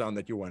danger zone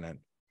that you went in.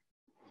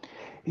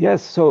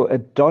 Yes, so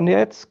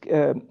Donetsk,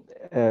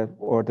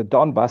 or the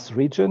Donbas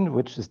region,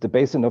 which is the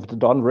basin of the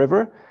Don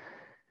River,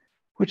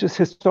 which is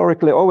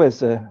historically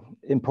always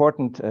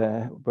important,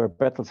 where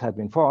battles had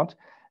been fought.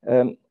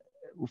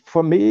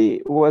 For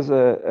me, was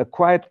a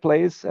quiet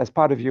place as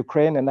part of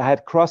Ukraine, and I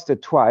had crossed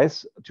it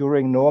twice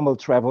during normal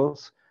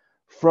travels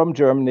from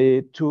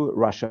Germany to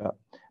Russia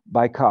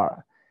by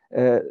car.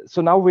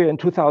 So now we're in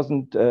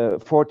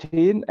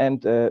 2014,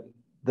 and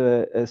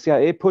the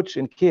CIA putsch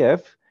in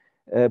Kiev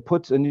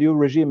puts a new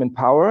regime in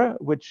power,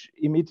 which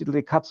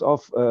immediately cuts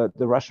off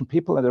the Russian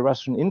people and the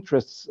Russian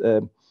interests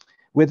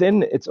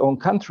within its own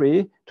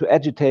country to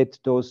agitate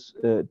those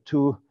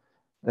two,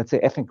 let's say,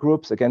 ethnic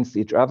groups against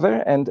each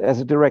other. And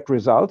as a direct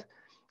result,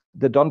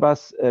 the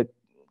Donbas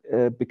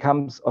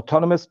becomes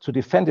autonomous to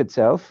defend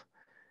itself.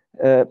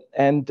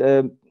 And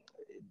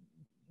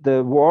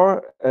the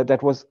war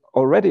that was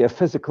already a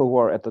physical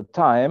war at the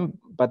time,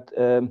 but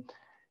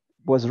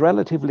was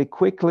relatively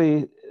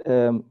quickly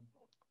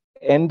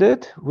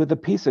ended with a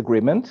peace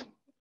agreement,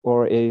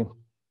 or a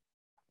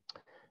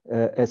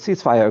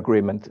ceasefire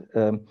agreement,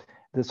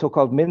 the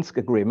so-called Minsk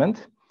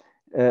agreement.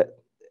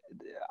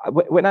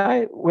 When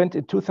I went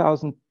in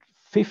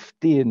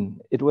 2015,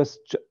 it was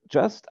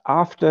just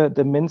after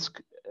the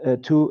Minsk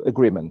II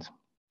agreement.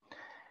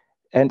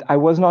 And I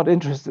was not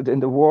interested in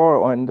the war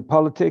or in the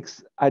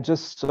politics. I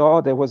just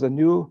saw there was a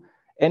new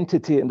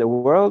entity in the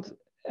world,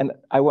 and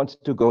I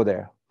wanted to go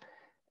there.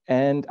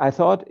 And I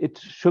thought it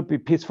should be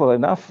peaceful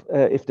enough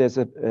if there's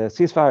a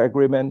ceasefire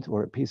agreement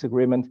or a peace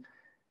agreement.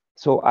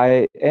 So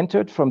I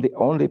entered from the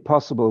only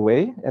possible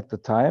way at the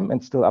time,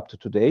 and still up to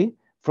today,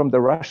 from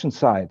the Russian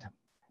side,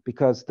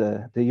 because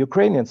the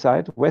Ukrainian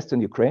side, Western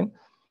Ukraine,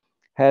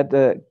 had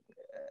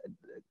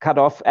cut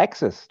off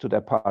access to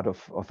that part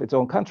of its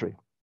own country.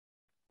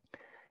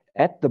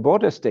 At the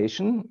border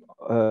station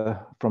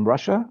from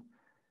Russia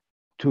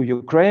to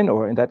Ukraine,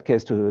 or in that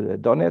case to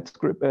Donetsk,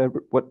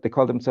 what they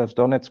call themselves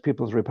Donetsk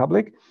People's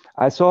Republic,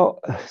 I saw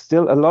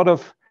still a lot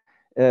of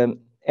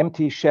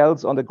empty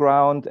shells on the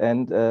ground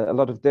and a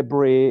lot of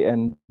debris.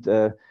 And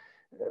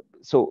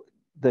so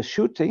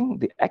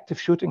the active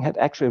shooting had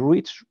actually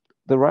reached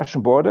the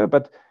Russian border,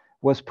 but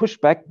was pushed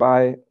back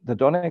by the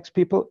Donetsk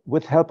people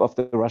with help of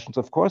the Russians,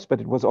 of course,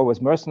 but it was always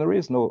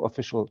mercenaries, no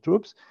official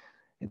troops.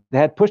 They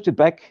had pushed it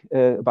back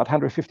about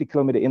 150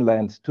 kilometers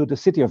inland to the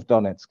city of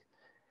Donetsk,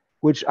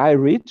 which I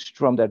reached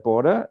from that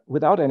border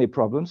without any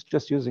problems,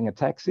 just using a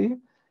taxi.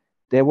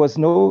 There was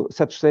no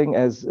such thing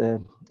as a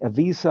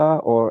visa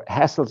or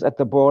hassles at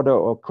the border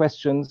or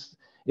questions.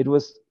 It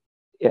was,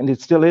 and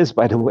it still is,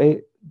 by the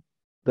way,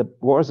 the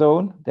war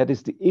zone that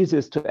is the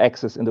easiest to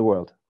access in the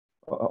world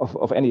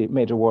of any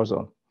major war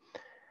zone.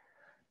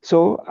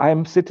 So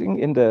I'm sitting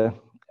in the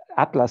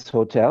Atlas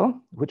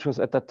Hotel, which was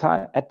at that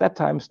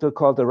time still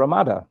called the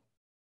Ramada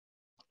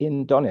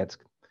in Donetsk.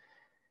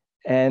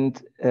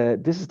 And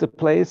this is the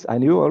place I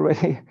knew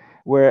already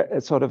where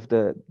sort of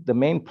the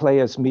main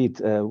players meet,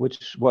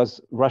 which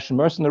was Russian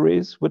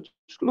mercenaries, which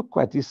looked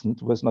quite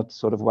decent, was not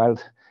sort of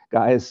wild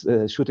guys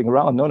shooting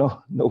around.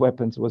 No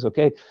weapons, was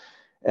okay.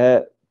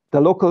 The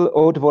local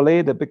haute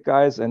volée, the big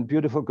guys and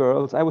beautiful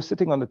girls. I was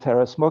sitting on the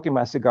terrace, smoking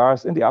my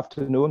cigars in the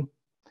afternoon,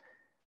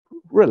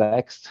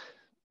 relaxed.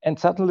 And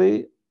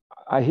suddenly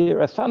I hear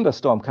a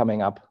thunderstorm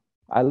coming up.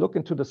 I look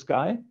into the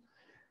sky.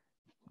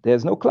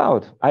 There's no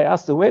cloud. I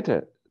asked the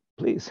waiter,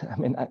 please,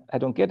 I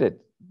don't get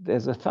it.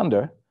 There's a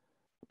thunder,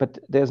 but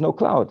there's no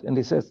cloud. And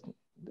he says,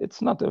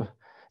 it's not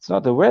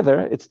the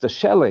weather, it's the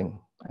shelling.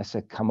 I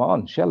said, come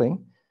on,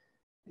 shelling?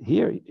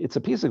 Here, it's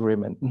a peace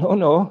agreement.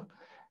 No,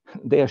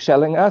 they are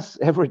shelling us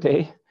every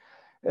day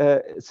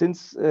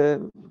since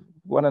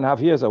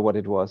 1.5 years or what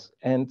it was.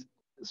 And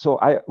so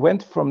I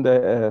went from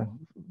the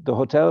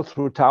hotel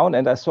through town,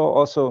 and I saw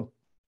also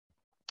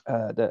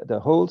the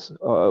holes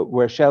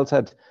where shells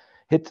had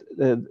hit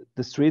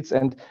the streets.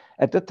 And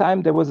at that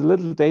time, there was a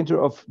little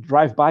danger of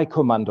drive-by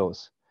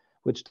commandos,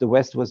 which the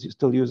West was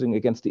still using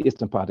against the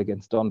eastern part,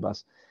 against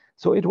Donbas.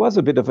 So it was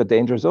a bit of a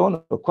danger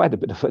zone, or quite a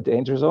bit of a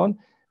danger zone,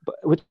 but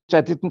which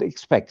I didn't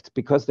expect,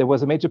 because there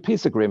was a major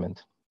peace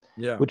agreement,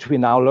 which we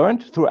now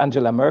learned through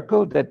Angela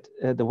Merkel, that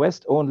the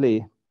West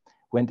only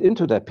went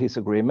into that peace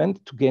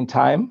agreement to gain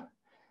time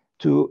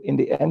to, in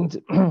the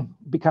end,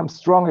 become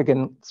strong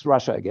against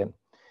Russia again.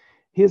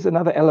 Here's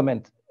another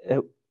element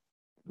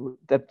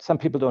that some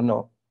people don't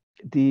know.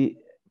 The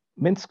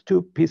Minsk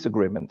II peace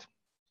agreement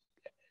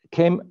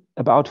came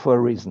about for a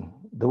reason.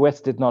 The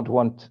West did not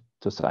want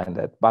to sign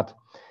that, but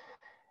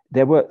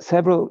there were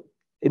several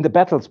in the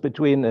battles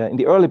between, in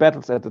the early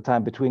battles at the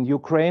time between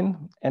Ukraine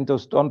and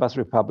those Donbas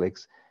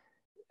republics.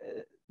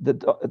 The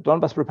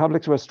Donbas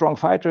republics were strong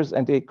fighters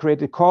and they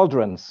created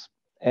cauldrons.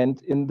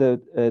 And in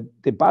the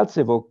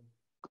Debaltsevo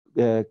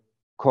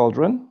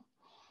cauldron,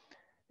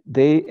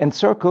 they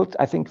encircled,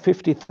 I think,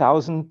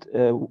 50,000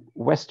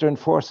 Western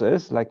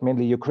forces, like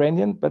mainly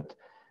Ukrainian, but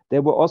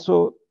there were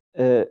also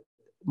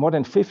more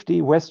than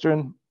 50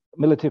 Western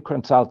military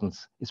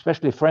consultants,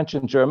 especially French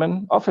and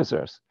German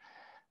officers.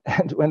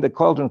 And when the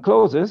cauldron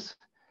closes,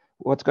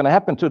 what's going to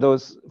happen to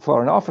those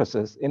foreign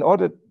officers? In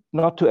order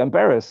not to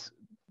embarrass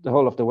the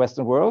whole of the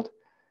Western world,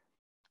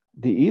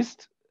 the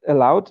East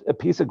allowed a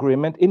peace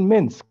agreement in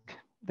Minsk.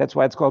 That's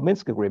why it's called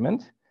Minsk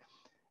Agreement.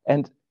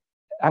 And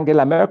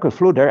Angela Merkel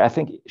flew there. I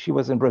think she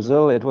was in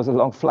Brazil. It was a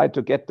long flight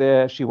to get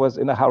there. She was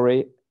in a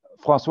hurry.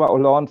 François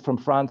Hollande from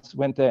France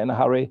went there in a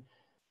hurry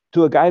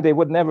to a guy they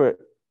would never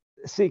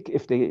seek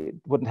if they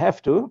wouldn't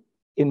have to,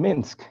 in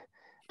Minsk,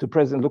 to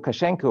President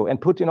Lukashenko. And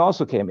Putin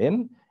also came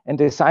in and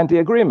they signed the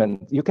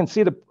agreement. You can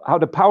see how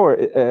the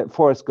power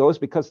force goes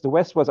because the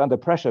West was under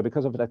pressure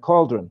because of that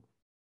cauldron.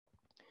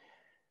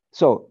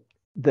 So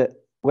the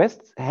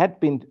West had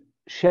been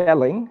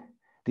shelling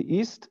the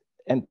East,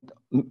 and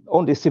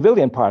only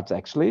civilian parts,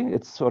 actually.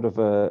 It's sort of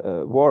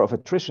a war of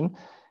attrition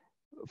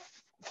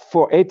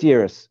for 8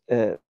 years.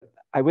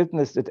 I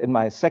witnessed it in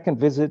my second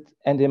visit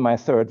and in my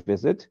third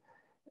visit,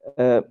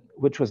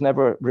 which was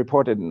never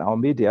reported in our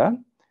media,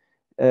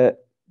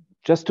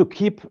 just to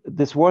keep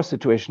this war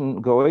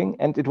situation going.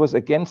 And it was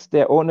against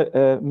their own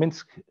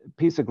Minsk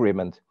peace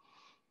agreement.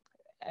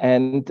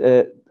 And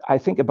I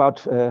think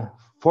about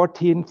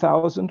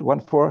 14,000,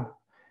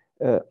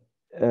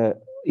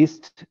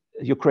 East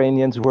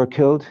Ukrainians were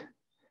killed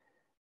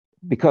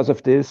because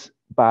of this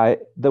by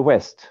the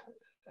West,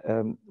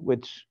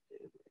 which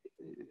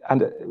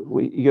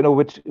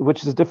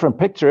is a different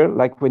picture.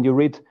 Like when you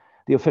read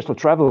the official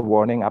travel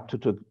warning up to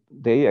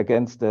today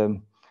against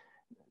the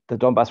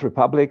Donbas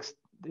republics,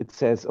 it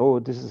says, "Oh,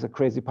 this is a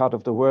crazy part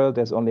of the world.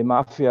 There's only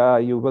mafia.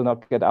 You will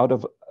not get out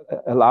of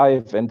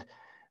alive, and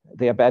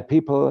they are bad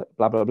people."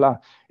 Blah blah blah.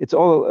 It's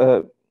all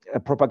a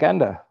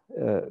propaganda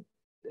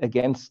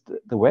against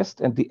the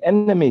West, and the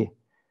enemy,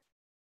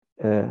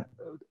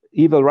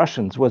 evil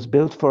Russians, was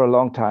built for a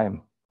long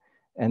time.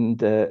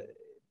 And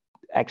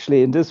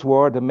actually, in this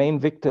war, the main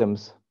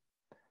victims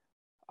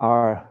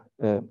are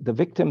the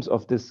victims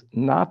of this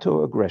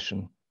NATO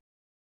aggression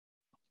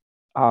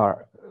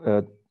are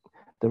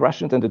the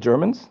Russians and the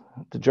Germans.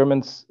 The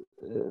Germans,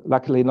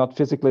 luckily not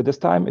physically this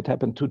time. It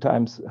happened 2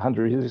 times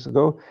 100 years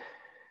ago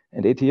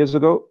and 80 years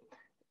ago.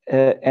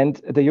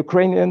 And the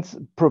Ukrainians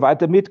provide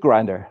the meat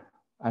grinder.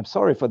 I'm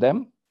sorry for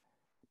them,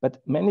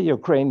 but many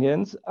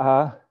Ukrainians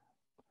are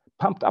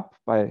pumped up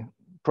by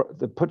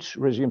the putsch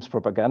regime's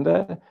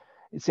propaganda.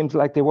 It seems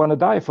like they want to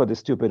die for this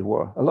stupid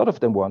war. A lot of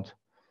them want.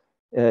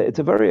 It's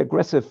a very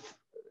aggressive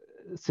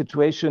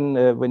situation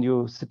when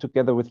you sit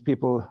together with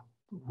people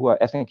who are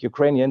ethnic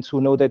Ukrainians who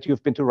know that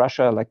you've been to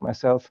Russia, like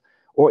myself,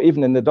 or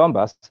even in the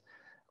Donbas.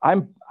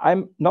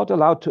 I'm not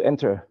allowed to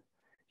enter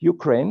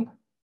Ukraine.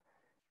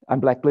 I'm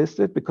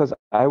blacklisted because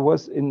I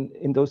was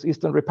in those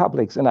Eastern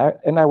republics, and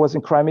I was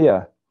in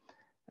Crimea.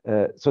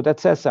 So that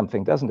says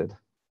something, doesn't it?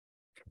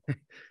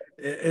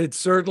 It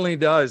certainly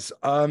does.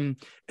 And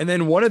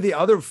then one of the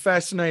other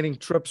fascinating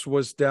trips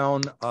was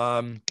down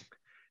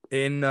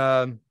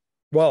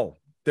well,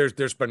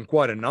 there's been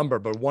quite a number,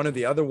 but one of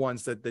the other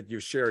ones that you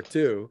share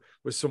too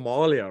was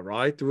Somalia,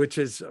 right? Which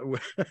is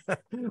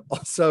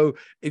also,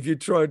 if you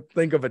try to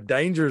think of a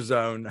danger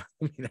zone, I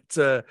mean,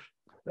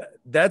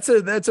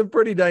 that's a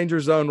pretty danger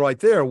zone right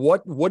there.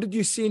 What did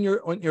you see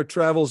on your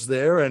travels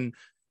there, and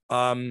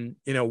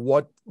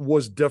what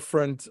was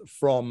different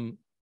from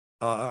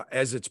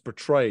as it's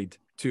portrayed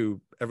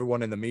to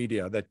everyone in the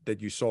media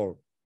that you saw?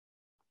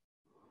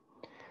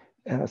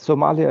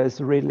 Somalia is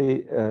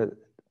really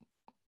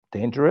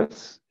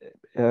dangerous.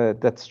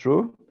 That's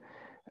true.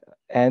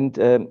 And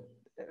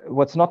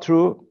what's not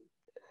true,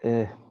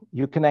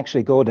 you can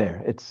actually go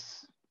there.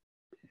 It's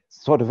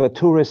sort of a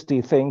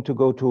touristy thing to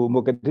go to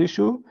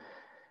Mogadishu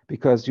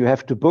because you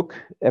have to book,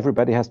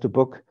 everybody has to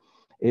book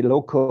a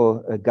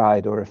local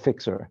guide or a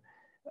fixer.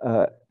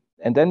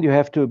 And then you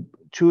have to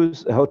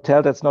choose a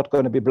hotel that's not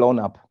going to be blown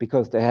up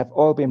because they have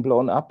all been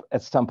blown up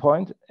at some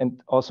point.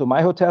 And also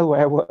my hotel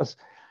where I was,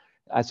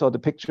 I saw the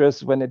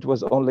pictures when it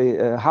was only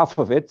half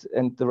of it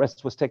and the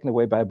rest was taken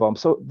away by a bomb.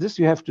 So this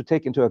you have to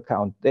take into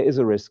account. There is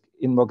a risk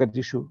in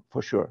Mogadishu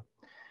for sure.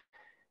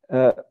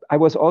 I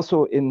was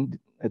also in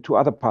 2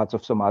 other parts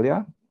of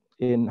Somalia,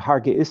 in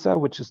Hargeisa,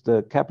 which is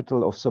the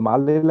capital of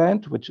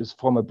Somaliland, which is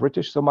former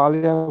British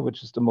Somalia,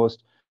 which is the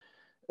most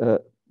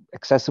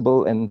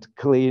accessible and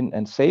clean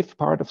and safe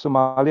part of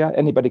Somalia.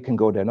 Anybody can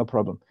go there, no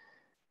problem.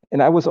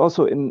 And I was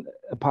also in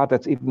a part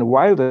that's even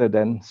wilder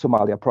than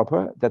Somalia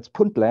proper. That's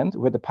Puntland,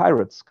 where the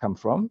pirates come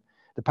from.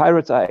 The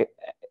pirates are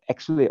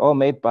actually all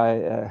made by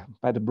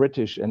the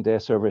British and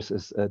their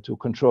services to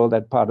control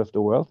that part of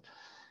the world.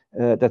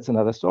 That's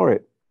another story.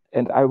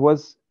 And I was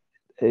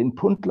in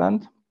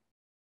Puntland,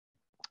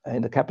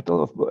 in the capital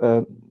of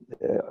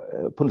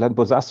Puntland,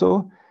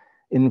 Bosaso,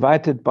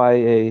 invited by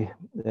a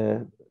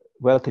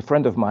wealthy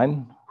friend of mine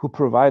who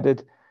provided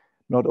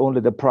not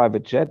only the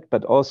private jet,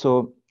 but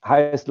also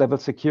highest level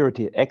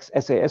security,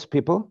 ex-SAS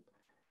people,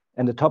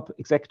 and the top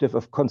executive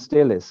of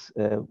Constellis,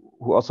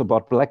 who also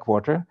bought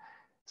Blackwater.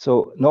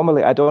 So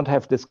normally I don't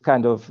have this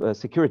kind of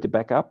security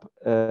backup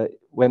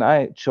when I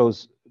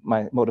chose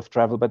my mode of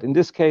travel. But in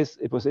this case,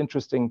 it was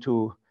interesting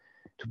to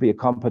be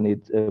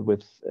accompanied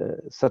with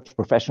such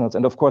professionals.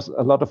 And of course,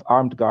 a lot of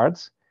armed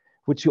guards,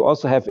 which you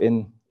also have in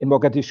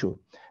Mogadishu.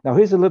 Now,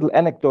 here's a little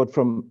anecdote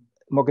from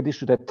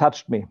Mogadishu that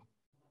touched me.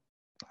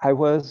 I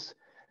was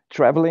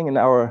traveling in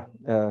our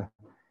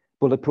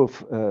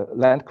bulletproof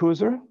Land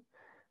Cruiser.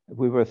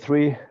 We were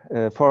 3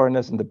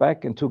 foreigners in the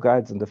back and 2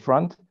 guides in the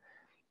front.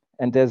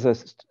 And there's a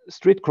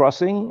street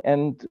crossing,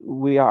 and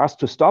we are asked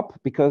to stop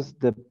because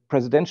the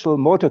presidential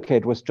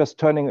motorcade was just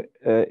turning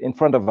in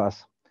front of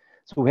us.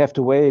 So we have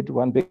to wait,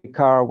 1 big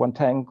car, 1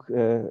 tank,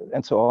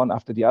 and so on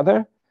after the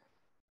other.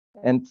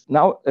 And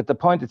now at the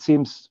point, it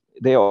seems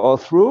they are all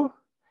through.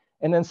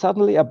 And then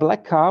suddenly a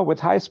black car with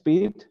high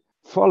speed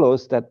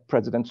follows that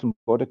presidential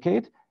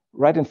motorcade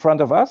right in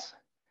front of us.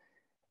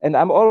 And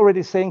I'm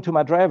already saying to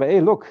my driver, hey,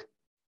 look,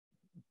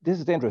 this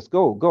is dangerous,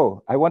 go,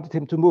 go. I wanted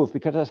him to move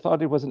because I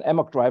thought it was an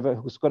amok driver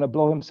who's going to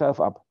blow himself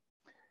up.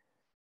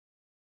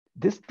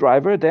 This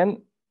driver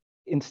then,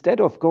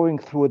 instead of going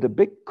through the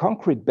big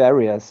concrete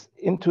barriers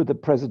into the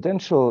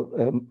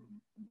presidential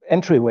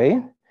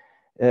entryway,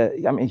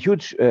 I mean,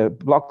 huge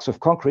blocks of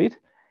concrete,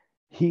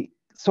 he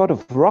sort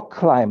of rock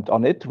climbed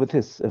on it with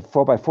his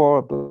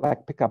 4x4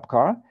 black pickup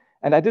car.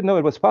 And I didn't know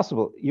it was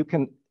possible. You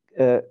can,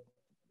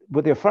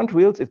 with your front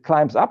wheels, it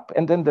climbs up,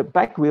 and then the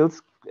back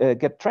wheels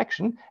get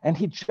traction, and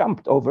he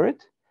jumped over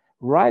it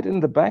right in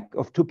the back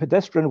of 2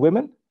 pedestrian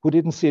women who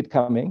didn't see it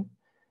coming,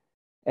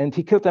 and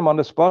he killed them on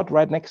the spot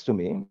right next to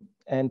me.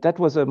 And that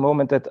was a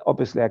moment that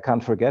obviously I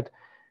can't forget.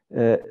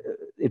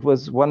 It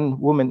was one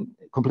woman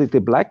completely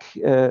black,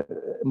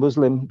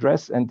 Muslim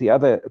dress, and the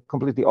other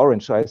completely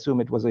orange, so I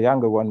assume it was a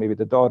younger one, maybe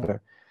the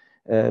daughter.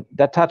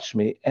 That touched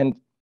me, and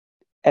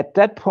at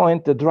that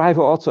point the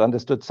driver also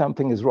understood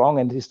something is wrong,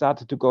 and he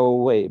started to go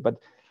away. But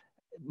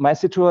my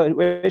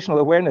situational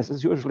awareness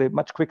is usually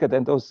much quicker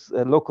than those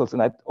locals,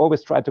 and I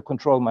always try to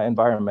control my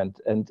environment.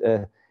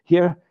 And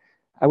here,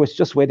 I was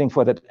just waiting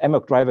for that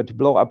amok driver to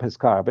blow up his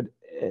car, but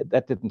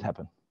that didn't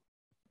happen.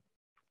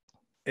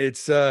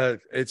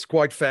 It's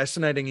quite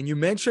fascinating. And you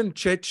mentioned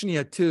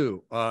Chechnya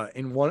too,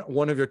 in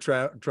one of your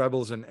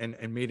travels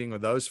and meeting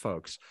with those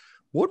folks.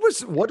 What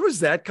was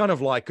that kind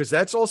of like? Because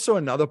that's also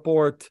another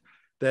port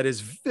that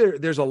is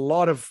there's a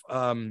lot of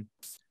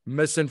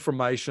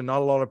misinformation.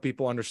 Not a lot of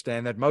people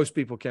understand that. Most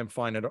people can't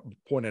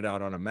point it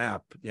out on a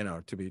map, you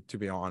know, to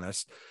be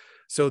honest.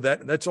 So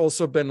that's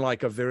also been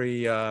like a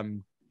very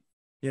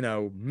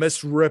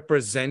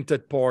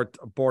misrepresented part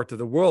of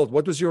the world.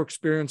 What was your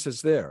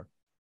experiences there?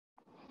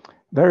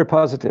 Very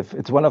positive.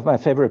 It's one of my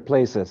favorite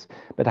places.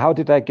 But how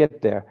did I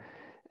get there?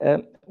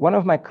 One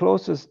of my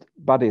closest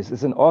buddies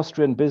is an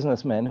Austrian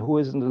businessman who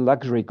is in the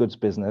luxury goods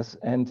business,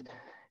 and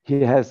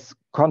he has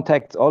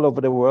contacts all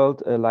over the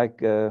world,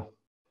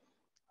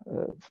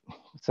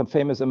 some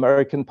famous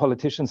American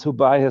politicians who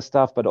buy his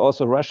stuff, but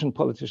also Russian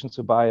politicians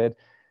who buy it.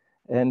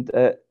 And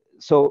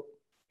so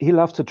he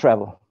loves to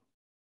travel,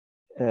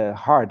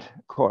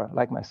 hardcore,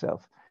 like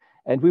myself.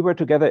 And we were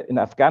together in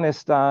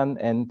Afghanistan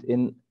and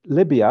in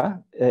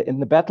Libya in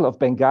the Battle of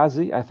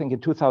Benghazi, I think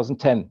in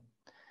 2010.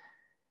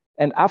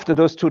 And after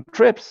those 2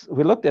 trips,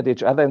 we looked at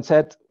each other and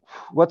said,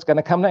 what's going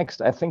to come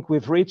next? I think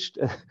we've reached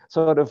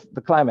sort of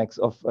the climax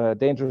of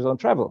danger zone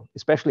travel,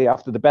 especially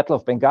after the Battle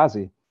of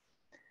Benghazi.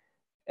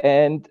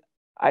 And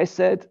I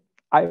said,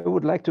 I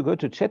would like to go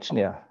to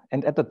Chechnya.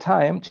 And at the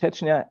time,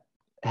 Chechnya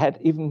had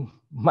even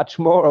much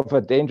more of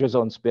a danger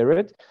zone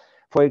spirit.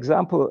 For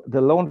example, the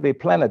Lonely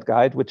Planet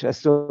Guide, which I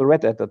still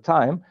read at the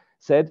time,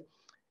 said,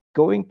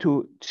 going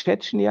to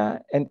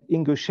Chechnya and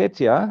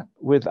Ingushetia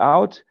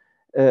without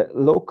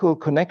local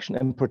connection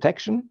and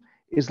protection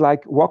is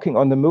like walking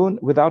on the moon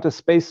without a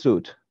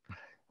spacesuit.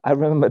 I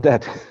remember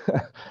that.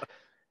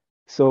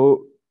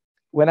 So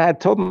when I had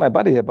told my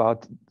buddy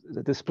about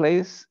this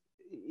place,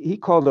 he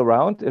called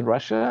around in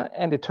Russia,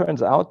 and it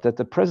turns out that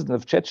the president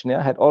of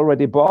Chechnya had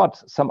already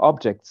bought some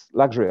objects,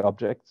 luxury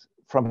objects,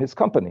 from his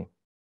company.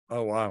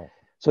 Oh, wow.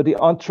 So the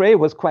entree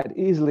was quite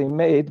easily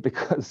made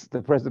because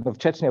the president of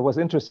Chechnya was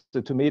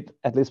interested to meet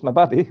at least my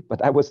buddy,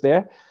 but I was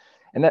there.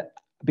 And that,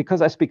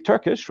 because I speak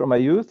Turkish from my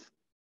youth,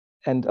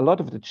 and a lot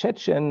of the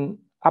Chechen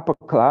upper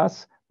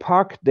class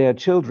parked their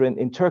children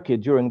in Turkey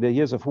during the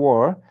years of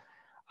war,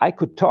 I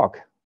could talk.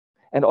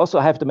 And also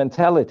have the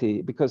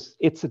mentality, because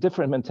it's a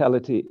different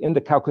mentality in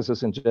the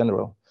Caucasus in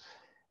general.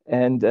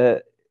 And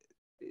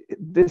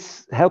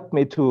this helped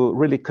me to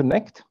really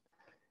connect.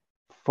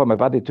 for my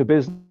buddy to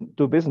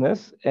do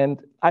business.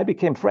 And I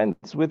became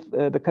friends with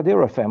the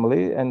Kadyrov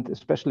family, and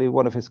especially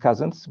one of his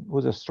cousins,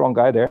 who's a strong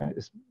guy there,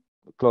 is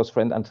a close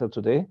friend until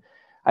today.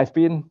 I've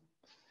been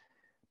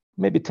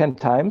maybe 10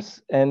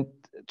 times, and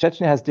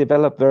Chechnya has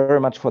developed very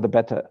much for the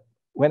better.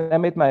 When I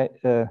made my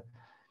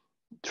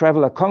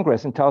Traveler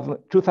Congress in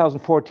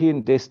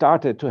 2014, they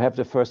started to have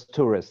the first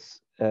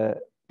tourists.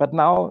 But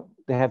now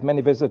they have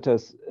many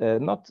visitors,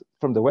 not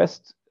from the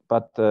West,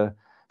 but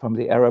from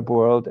the Arab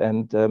world.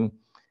 And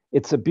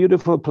it's a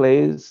beautiful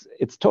place.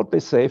 It's totally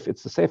safe.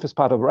 It's the safest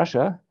part of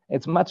Russia.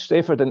 It's much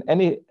safer than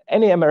any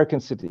American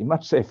city,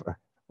 much safer.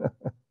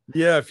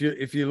 Yeah,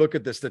 if you look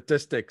at the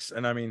statistics,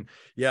 and I mean,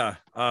 yeah,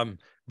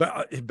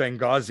 but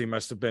Benghazi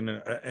must have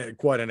been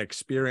quite an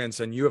experience,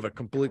 and you have a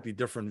completely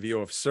different view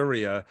of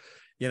Syria.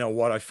 You know,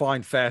 what I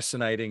find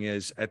fascinating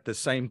is at the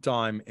same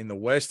time in the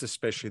West,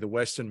 especially the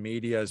Western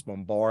media is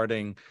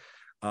bombarding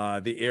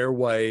the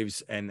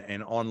airwaves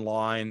and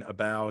online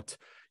about,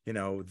 you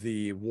know,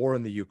 the war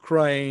in the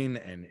Ukraine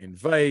and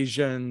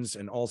invasions.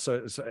 And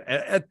also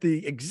at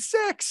the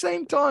exact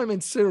same time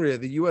in Syria,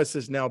 the US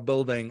is now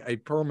building a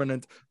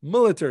permanent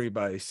military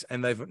base,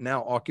 and they've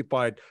now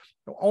occupied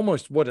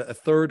almost a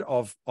third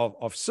of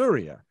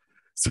Syria.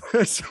 So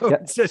yeah.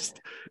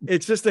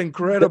 it's just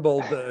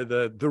incredible,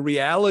 the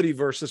reality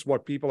versus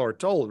what people are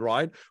told,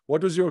 right?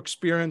 What was your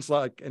experience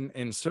like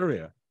in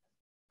Syria?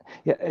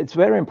 Yeah, it's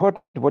very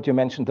important what you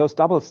mentioned, those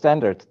double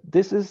standards.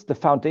 This is the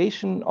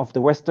foundation of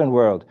the Western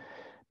world.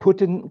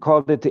 Putin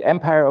called it the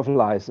empire of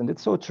lies, and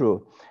it's so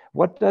true.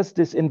 What does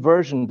this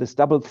inversion, this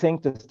double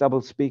think, this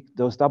double speak,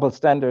 those double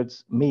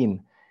standards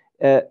mean?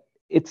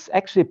 It's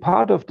actually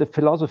part of the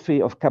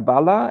philosophy of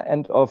Kabbalah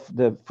and of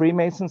the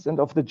Freemasons and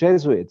of the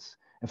Jesuits.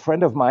 A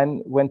friend of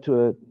mine went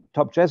to a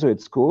top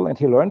Jesuit school, and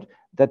he learned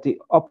that the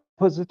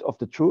opposite of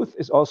the truth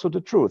is also the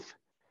truth.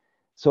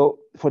 So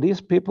for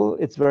these people,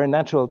 it's very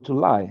natural to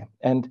lie.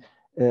 And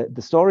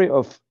the story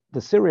of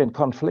the Syrian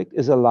conflict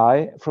is a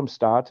lie from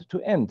start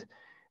to end.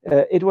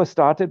 It was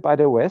started by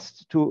the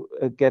West to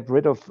get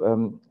rid of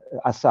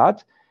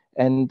Assad,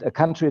 and a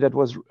country that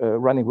was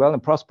running well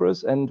and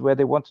prosperous, and where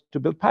they wanted to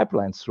build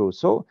pipelines through.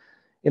 So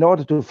in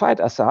order to fight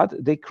Assad,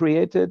 they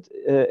created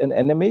an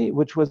enemy,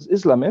 which was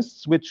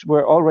Islamists, which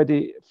were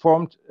already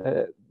formed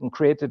and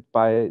created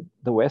by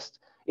the West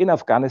in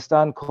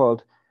Afghanistan,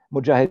 called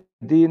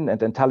Mujahideen, and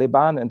then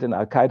Taliban, and then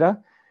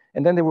Al-Qaeda.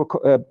 And then they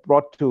were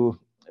brought to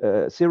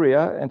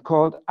Syria and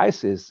called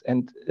ISIS.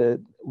 And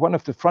one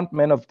of the front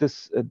men of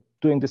this,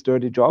 doing this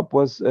dirty job,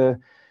 was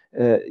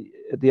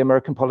the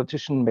American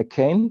politician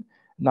McCain.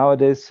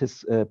 Nowadays,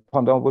 his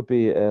pendant would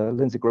be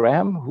Lindsey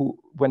Graham, who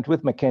went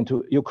with McCain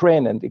to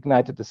Ukraine and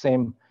ignited the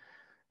same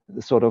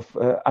sort of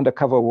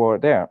undercover war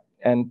there.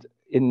 And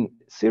in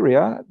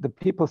Syria, the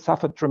people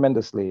suffered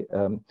tremendously.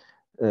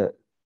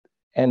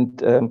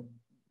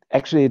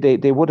 Actually,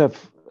 they would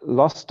have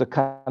lost the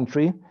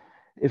country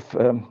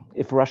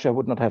if Russia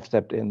would not have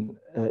stepped in.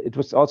 It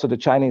was also the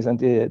Chinese and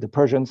the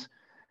Persians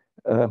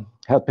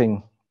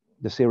helping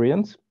the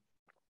Syrians.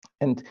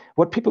 And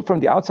what people from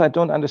the outside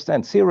don't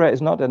understand, Syria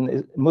is not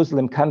a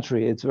Muslim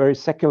country. It's very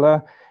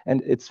secular,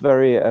 and it's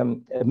very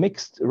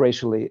mixed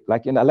racially.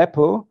 Like in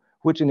Aleppo,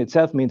 which in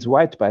itself means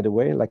white, by the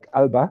way, like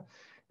Alba,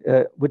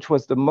 which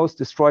was the most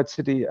destroyed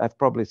city I've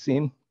probably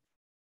seen.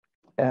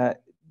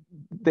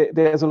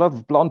 There's a lot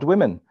of blonde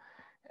women,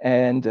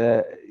 and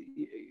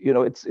you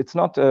know, it's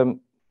not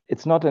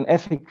an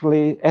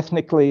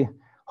ethnically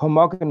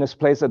homogeneous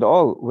place at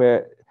all,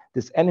 where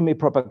this enemy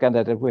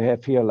propaganda that we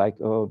have here, like,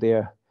 oh,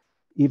 they're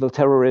evil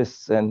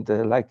terrorists, and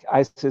like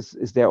ISIS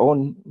is their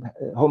own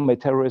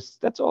homemade terrorists.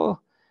 That's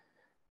all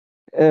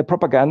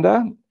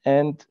propaganda.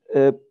 And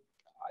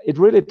it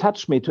really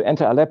touched me to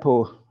enter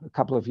Aleppo a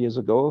couple of years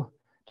ago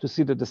to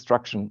see the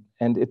destruction.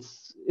 And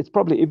it's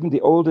probably even the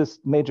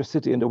oldest major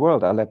city in the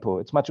world, Aleppo.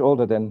 It's much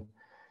older than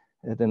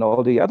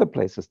all the other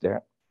places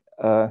there.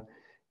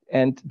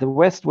 And the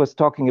West was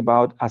talking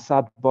about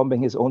Assad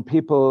bombing his own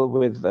people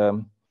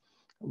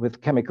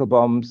with chemical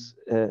bombs.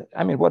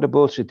 I mean, what a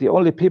bullshit. The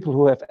only people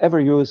who have ever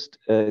used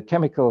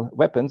chemical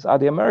weapons are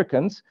the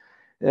Americans,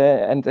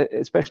 and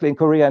especially in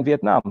Korea and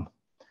Vietnam.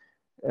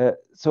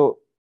 So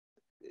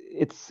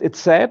it's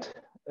sad,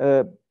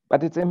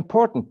 but it's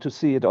important to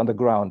see it on the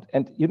ground.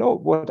 And you know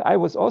what I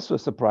was also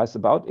surprised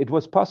about? It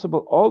was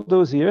possible all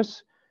those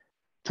years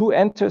to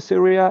enter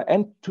Syria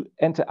and to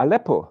enter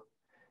Aleppo.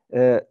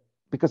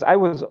 Because I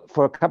was,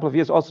 for a couple of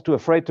years, also too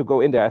afraid to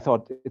go in there. I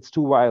thought it's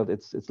too wild.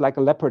 It's like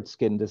a leopard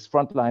skin. This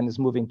front line is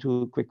moving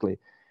too quickly.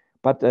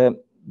 But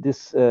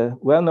this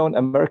well-known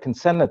American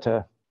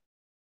senator,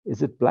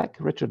 is it Black,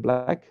 Richard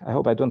Black? I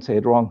hope I don't say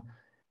it wrong.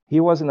 He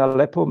was in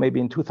Aleppo maybe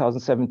in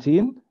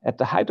 2017, at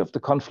the height of the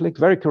conflict,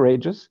 very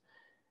courageous,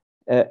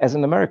 as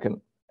an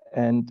American.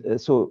 And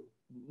so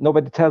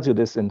nobody tells you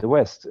this in the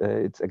West.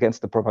 It's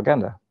against the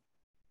propaganda.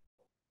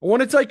 I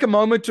want to take a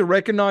moment to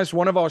recognize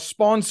one of our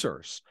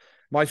sponsors.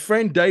 My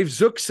friend Dave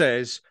Zook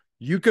says,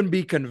 you can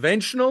be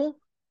conventional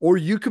or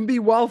you can be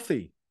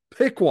wealthy.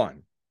 Pick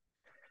one.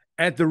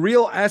 At The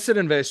Real Asset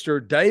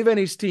Investor, Dave and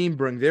his team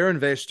bring their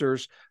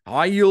investors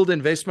high-yield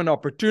investment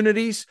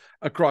opportunities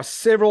across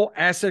several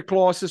asset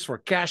classes for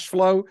cash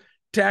flow,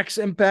 tax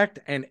impact,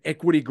 and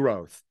equity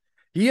growth.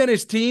 He and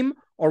his team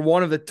are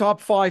one of the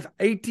top 5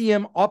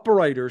 ATM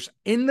operators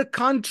in the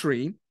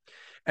country,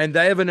 and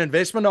they have an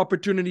investment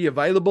opportunity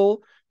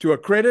available to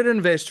accredited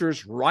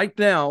investors right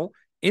now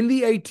in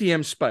the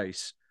ATM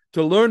space.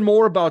 To learn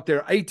more about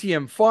their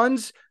ATM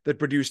funds that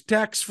produce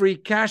tax-free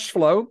cash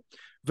flow,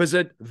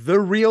 visit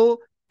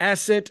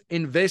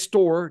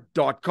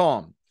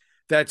therealassetinvestor.com.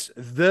 That's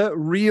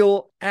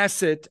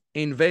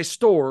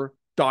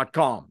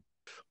therealassetinvestor.com.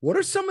 What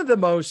are some of the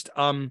most,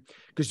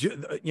 because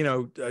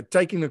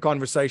taking the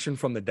conversation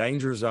from the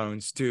danger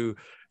zones to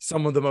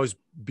some of the most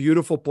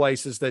beautiful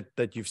places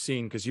that you've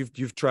seen, because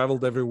you've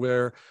traveled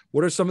everywhere.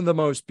 What are some of the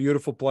most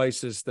beautiful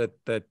places that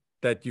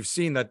you've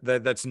seen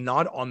that's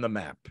not on the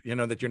map?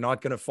 That you're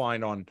not going to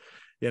find on,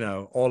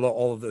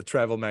 all of the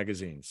travel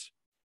magazines.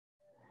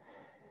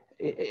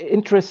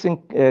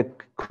 Interesting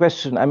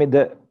question. I mean,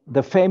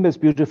 the famous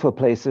beautiful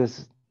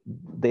places,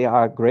 they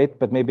are great,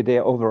 but maybe they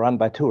are overrun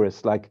by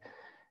tourists. Like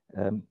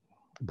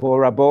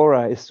Bora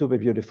Bora is super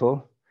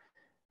beautiful,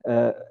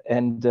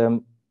 and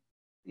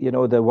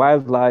the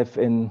wildlife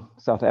in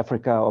South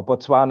Africa or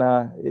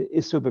Botswana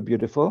is super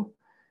beautiful.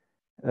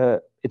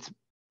 It's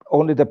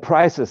only the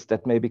prices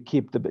that maybe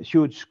keep the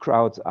huge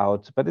crowds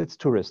out, but it's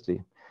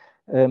touristy.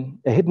 A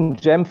hidden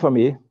gem for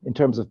me in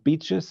terms of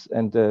beaches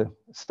and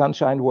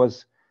sunshine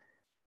was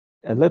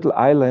a little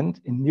island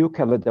in New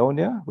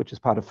Caledonia, which is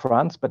part of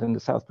France, but in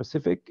the South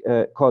Pacific,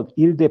 called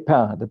Île des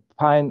Pins, the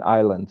Pine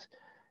Island,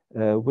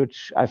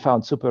 which I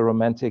found super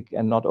romantic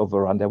and not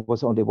overrun. There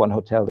was only one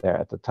hotel there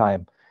at the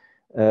time.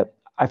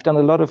 I've done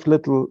a lot of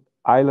little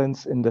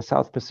islands in the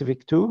South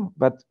Pacific too,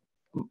 but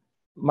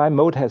my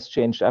mode has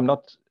changed. I'm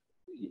not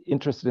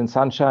interested in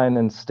sunshine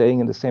and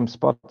staying in the same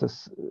spot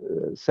as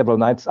several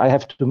nights. I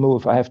have to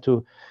move. I have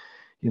to,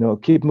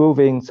 keep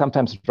moving,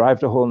 sometimes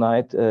drive the whole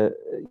night.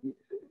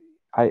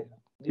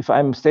 If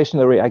I'm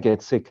stationary, I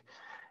get sick.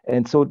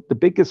 And so the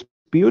biggest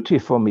beauty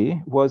for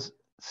me was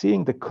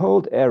seeing the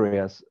cold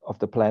areas of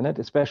the planet,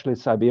 especially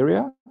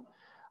Siberia.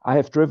 I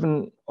have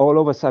driven all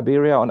over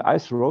Siberia on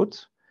ice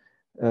roads,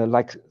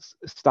 like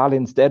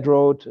Stalin's Dead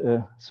Road,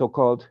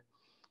 so-called.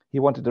 He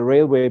wanted a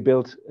railway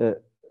built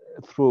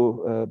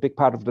through a big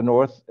part of the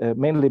north,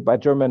 mainly by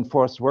German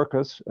forced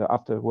workers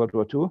after World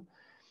War II.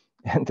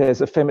 And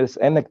there's a famous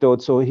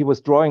anecdote. So he was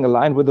drawing a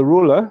line with a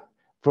ruler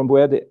from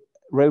where the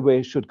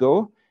railway should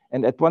go,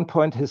 and at one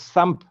point his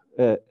thumb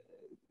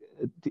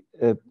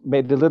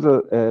made a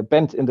little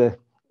bend in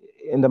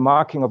the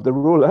marking of the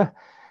ruler,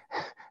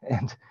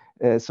 and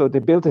so they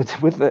built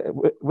it with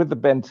the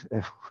bend,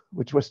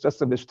 which was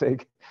just a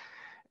mistake.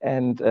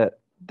 And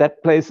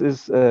that place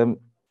is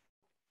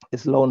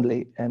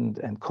lonely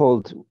and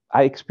cold.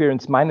 I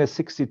experienced minus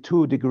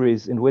 62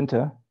 degrees in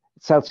winter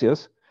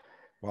Celsius.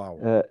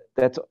 Wow,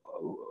 that's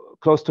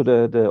close to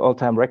the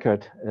all-time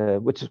record,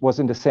 which was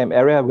in the same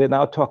area. We're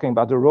now talking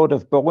about the Road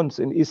of Bones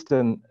in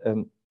eastern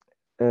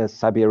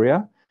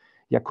Siberia,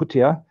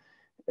 Yakutia,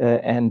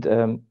 and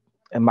a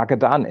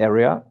Magadan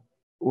area,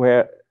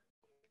 where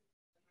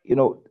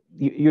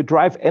you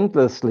drive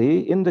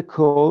endlessly in the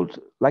cold,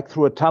 like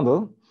through a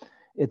tunnel.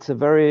 It's a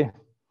very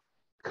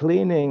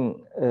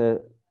cleaning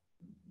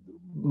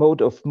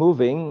mode of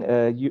moving.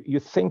 You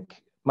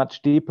think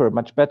much deeper,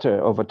 much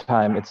better over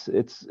time. It's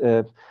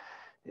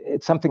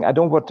something I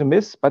don't want to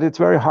miss, but it's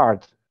very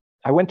hard.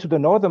 I went to the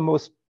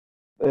northernmost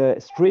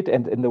street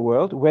end in the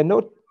world where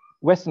no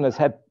Westerners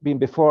had been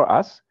before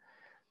us.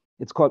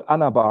 It's called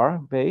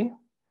Anabar Bay.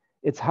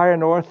 It's higher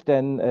north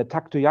than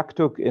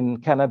Tuktoyaktuk in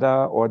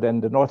Canada or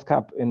than the North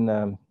Cap in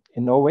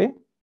Norway.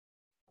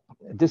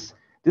 This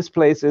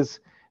place is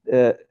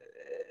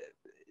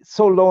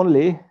so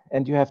lonely,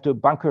 and you have to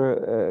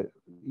bunker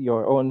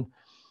your own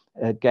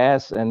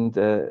gas, and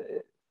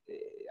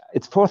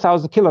it's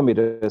 4,000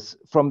 kilometers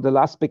from the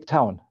last big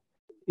town,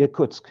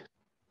 Irkutsk,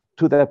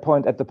 to that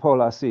point at the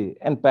Polar Sea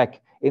and back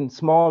in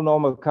small,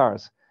 normal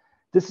cars.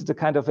 This is the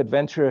kind of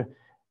adventure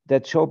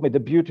that showed me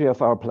the beauty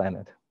of our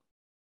planet.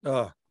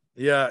 Oh,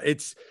 yeah.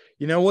 It's,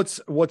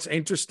 what's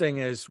interesting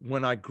is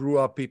when I grew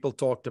up, people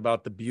talked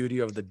about the beauty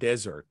of the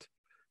desert.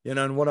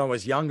 And when I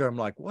was younger, I'm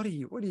like, what are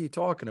you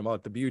talking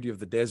about? The beauty of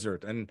the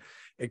desert? And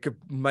it could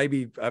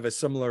maybe have a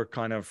similar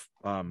kind of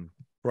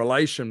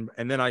relation.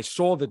 And then I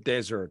saw the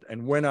desert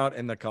and went out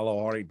in the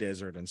Kalahari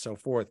Desert and so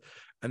forth.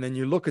 And then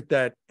you look at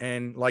that,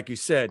 and like you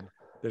said,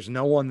 there's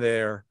no one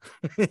there.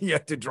 You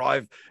have to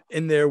drive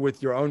in there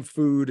with your own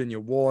food and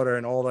your water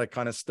and all that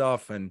kind of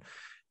stuff. And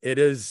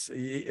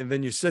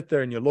then you sit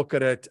there and you look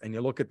at it and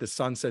you look at the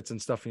sunsets and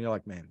stuff, and you're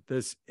like, man,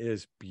 this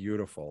is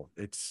beautiful.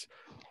 It's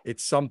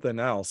something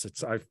else.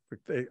 I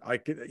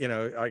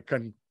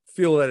can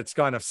feel that it's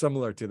kind of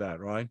similar to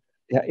that, right?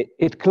 Yeah,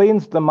 it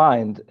cleans the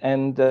mind.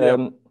 And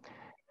Yep.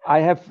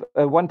 I have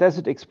one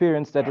desert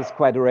experience that is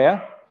quite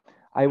rare.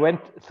 I went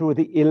through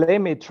the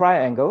Ileme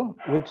Triangle,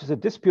 which is a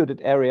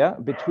disputed area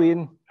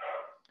between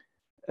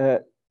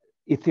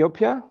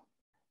Ethiopia,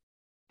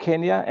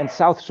 Kenya, and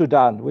South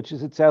Sudan, which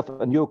is itself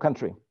a new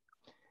country.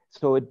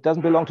 So it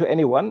doesn't belong to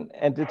anyone,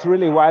 and it's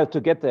really wild to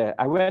get there.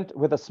 I went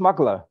with a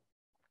smuggler,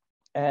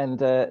 and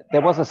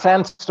there was a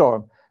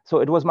sandstorm.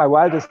 So it was my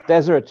wildest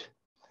desert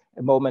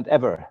moment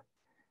ever.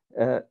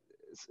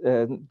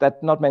 That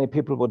not many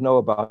people would know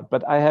about,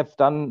 but I have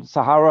done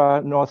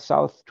Sahara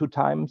north-south 2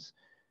 times.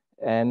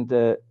 And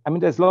I mean,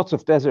 there's lots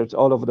of deserts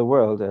all over the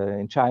world,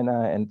 in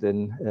China and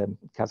in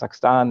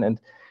Kazakhstan and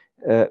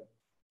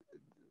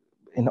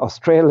in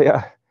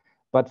Australia.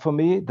 But for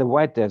me, the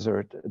white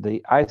desert,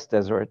 the ice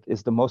desert,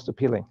 is the most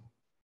appealing.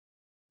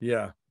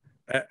 Yeah,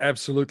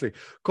 absolutely.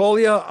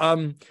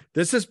 Kolja,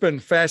 this has been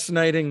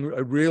fascinating.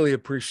 I really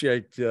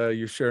appreciate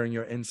you sharing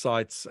your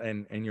insights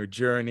and your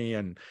journey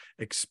and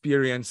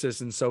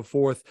experiences and so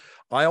forth.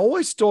 I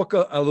always talk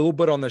a little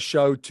bit on the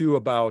show too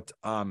about,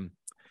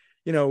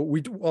 you know,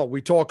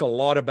 we talk a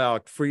lot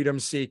about freedom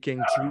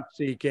seeking, truth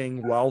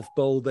seeking, wealth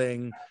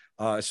building,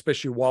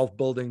 especially wealth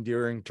building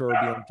during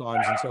turbulent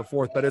times and so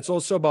forth. But it's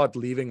also about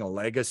leaving a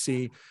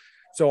legacy.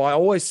 So I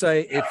always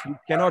say, if you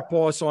cannot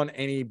pass on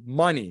any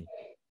money,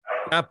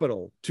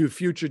 capital to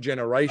future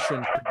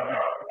generations,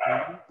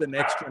 the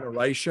next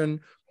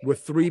generation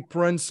with 3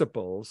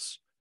 principles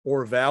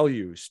or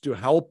values to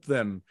help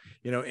them,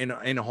 you know,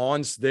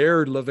 enhance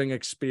their living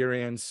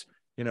experience.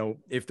 You know,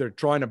 if they're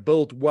trying to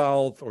build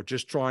wealth or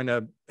just trying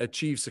to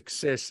achieve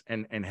success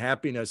and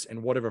happiness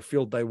in whatever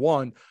field they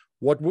want,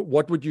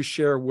 what would you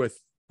share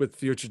with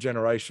future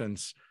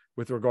generations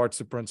with regards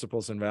to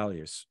principles and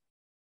values?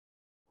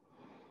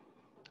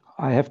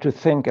 I have to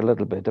think a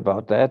little bit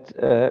about that.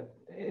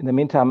 In the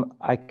meantime,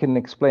 I can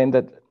explain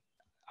that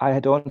I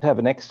don't have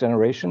a next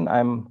generation.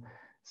 I'm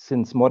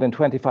since more than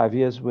 25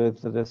 years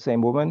with the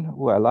same woman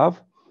who I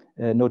love,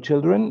 no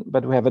children,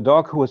 but we have a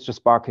dog who was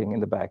just barking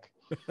in the back.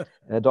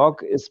 A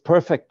dog is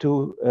perfect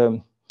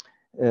to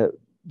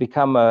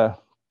become a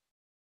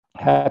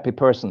happy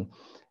person.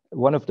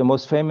 One of the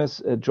most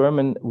famous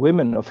German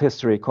women of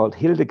history, called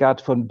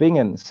Hildegard von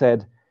Bingen,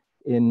 said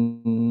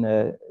in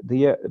the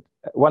year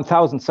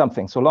 1000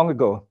 something, so long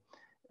ago,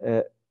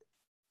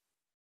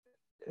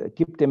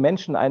 gib dem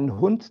Menschen einen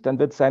Hund, dann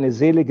wird seine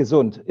Seele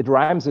gesund. It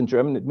rhymes in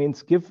German. It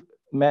means give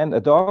man a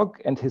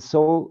dog and his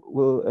soul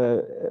will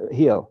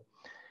heal.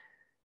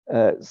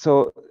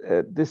 So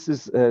this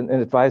is an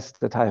advice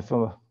that I have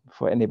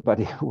for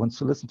anybody who wants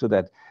to listen to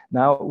that.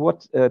 Now,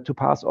 what to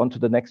pass on to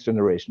the next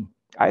generation?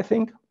 I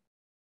think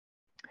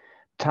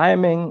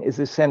timing is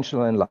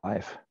essential in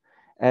life.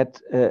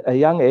 At a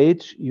young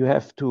age, you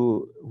have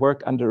to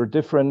work under a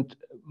different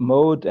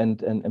mode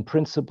and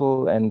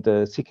principle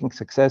and seeking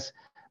success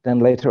than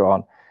later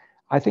on.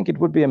 I think it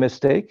would be a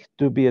mistake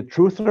to be a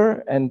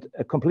truther and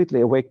a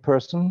completely awake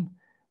person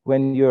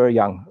when you're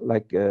young,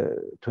 like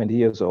 20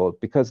 years old,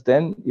 because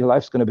then your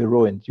life's going to be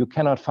ruined. You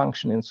cannot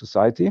function in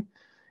society,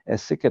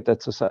 as sick as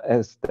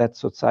that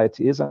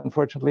society is,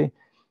 unfortunately.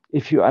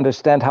 If you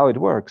understand how it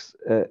works,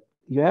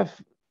 you have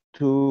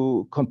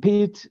to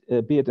compete,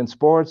 be it in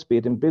sports, be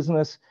it in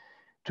business,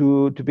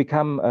 to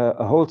become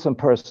a wholesome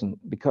person.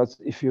 Because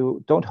if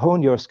you don't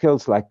hone your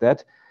skills like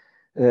that,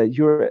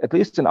 you're at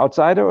least an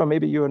outsider, or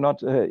maybe you're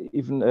not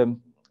even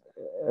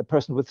a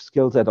person with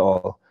skills at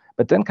all.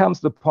 But then comes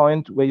the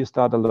point where you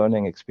start a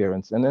learning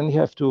experience, and then you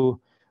have to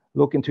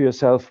look into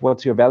yourself.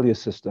 What's your value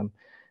system?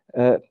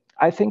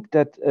 I think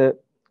that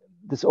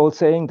this old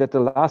saying that the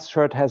last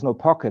shirt has no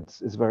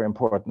pockets is very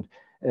important.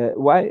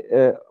 Why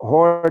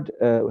hoard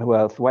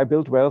wealth? Why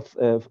build wealth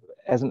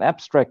as an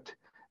abstract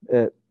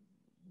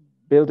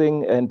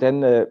building, and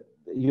then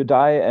you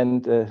die,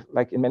 and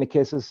like in many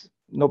cases,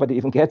 nobody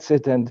even gets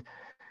it, and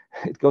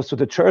it goes to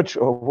the church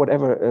or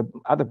whatever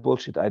other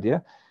bullshit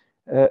idea.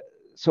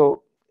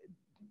 So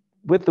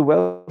with the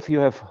wealth you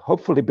have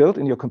hopefully built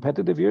in your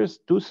competitive years,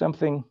 do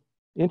something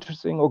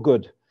interesting or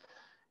good.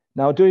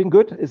 Now, doing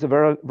good is a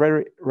very,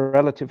 very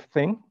relative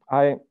thing.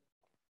 I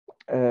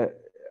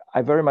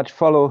very much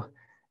follow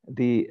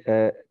the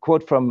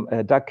quote from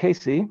Doug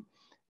Casey,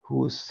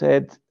 who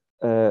said,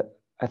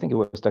 I think it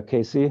was Doug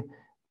Casey,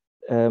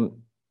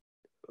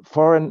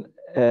 foreign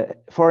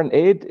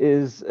aid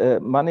is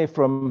money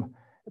from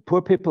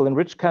poor people in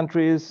rich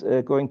countries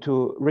going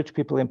to rich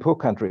people in poor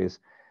countries.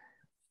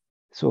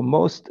 So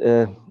most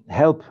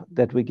help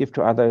that we give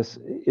to others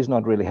is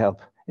not really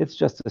help. It's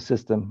just a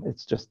system.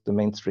 It's just the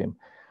mainstream.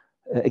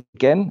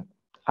 Again,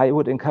 I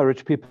would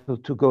encourage people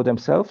to go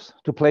themselves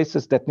to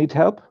places that need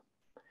help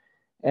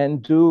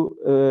and do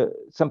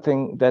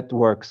something that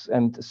works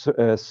and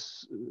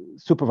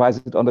supervise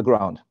it on the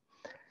ground.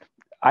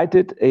 I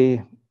did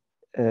a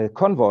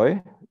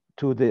convoy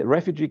to the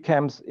refugee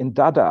camps in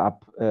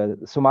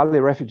Dadaab, Somali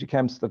refugee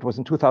camps. That was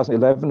in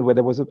 2011, where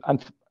there was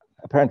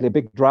apparently a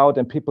big drought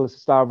and people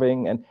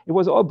starving, and it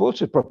was all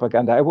bullshit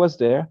propaganda. I was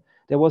there.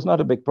 There was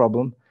not a big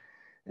problem.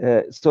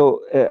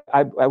 So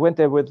I went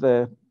there with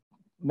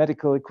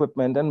medical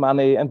equipment and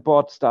money and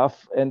bought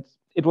stuff, and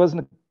it was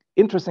an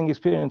interesting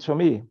experience for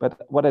me.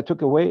 But what I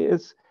took away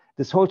is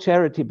this whole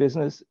charity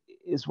business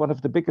is one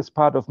of the biggest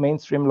part of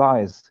mainstream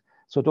lies.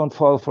 So don't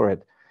fall for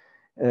it.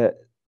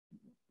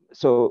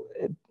 So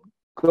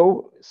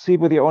go see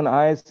with your own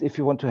eyes if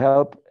you want to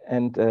help,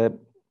 and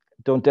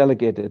don't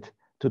delegate it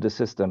to the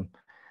system.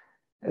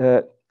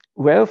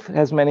 Wealth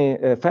has many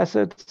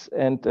facets,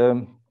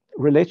 and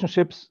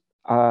relationships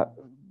are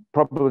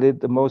probably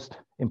the most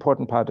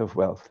important part of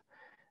wealth.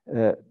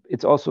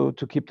 It's also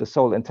to keep the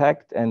soul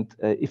intact, and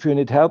if you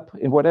need help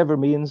in whatever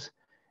means,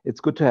 it's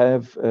good to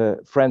have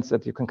friends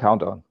that you can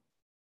count on.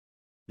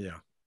 Yeah,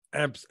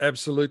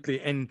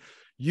 absolutely. And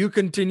you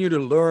continue to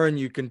learn,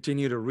 you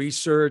continue to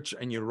research,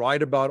 and you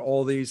write about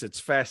all these.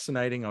 It's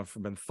fascinating. I've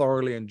been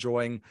thoroughly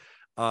enjoying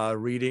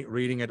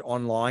reading it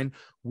online.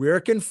 Where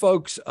can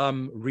folks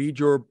read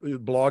your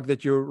blog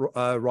that you're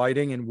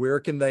writing, and where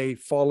can they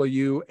follow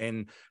you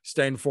and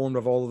stay informed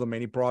of all of the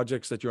many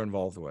projects that you're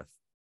involved with?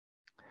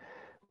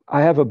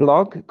 I have a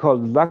blog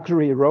called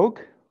Luxury Rogue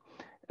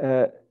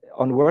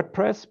on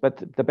WordPress,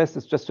 but the best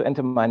is just to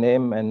enter my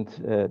name, and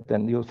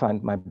then you'll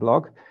find my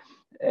blog.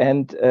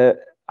 And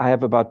I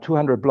have about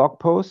 200 blog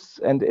posts,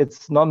 and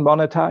it's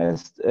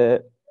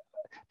non-monetized.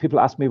 People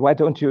ask me, why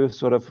don't you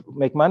sort of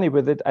make money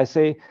with it? I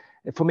say,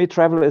 for me,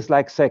 travel is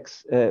like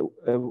sex.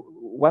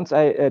 Once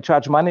I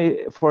charge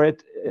money for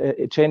it,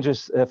 it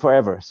changes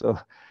forever. So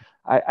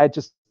I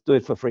just do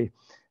it for free.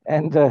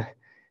 And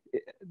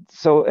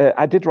so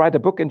I did write a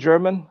book in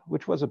German,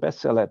 which was a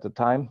bestseller at the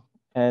time.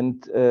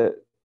 And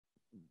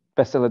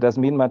bestseller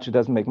doesn't mean much. It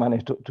doesn't make money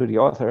to the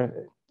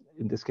author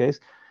in this case.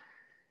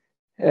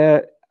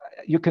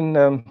 You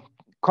can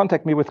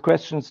contact me with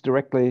questions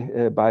directly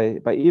by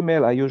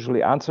email. I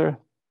usually answer.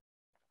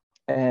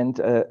 And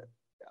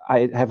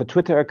I have a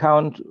Twitter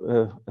account,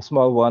 a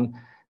small one.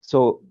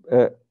 So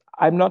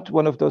I'm not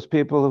one of those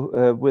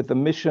people with a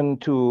mission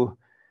to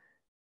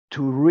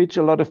reach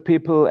a lot of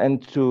people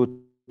and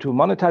to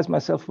monetize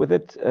myself with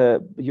it.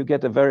 You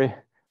get a very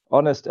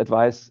honest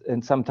advice,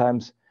 and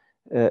sometimes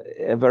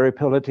a very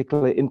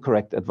politically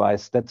incorrect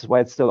advice. That's why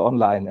it's still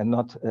online and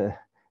not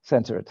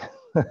censored.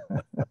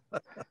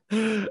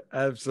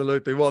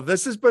 Absolutely. Well,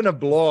 this has been a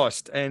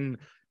blast, and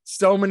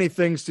so many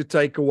things to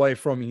take away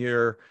from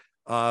here,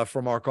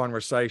 from our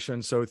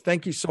conversation. So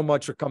thank you so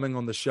much for coming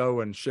on the show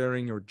and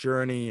sharing your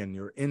journey and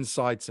your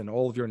insights and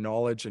all of your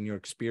knowledge and your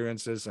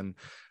experiences, and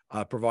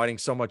providing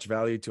so much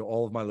value to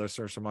all of my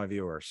listeners and my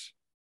viewers.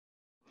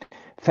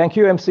 Thank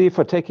you, MC,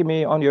 for taking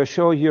me on your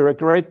show. You're a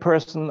great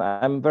person.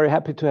 I'm very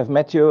happy to have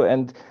met you,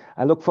 and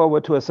I look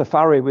forward to a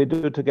safari we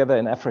do together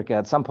in Africa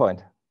at some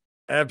point.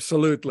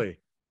 Absolutely.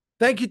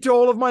 Thank you to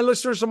all of my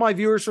listeners and my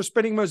viewers for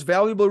spending most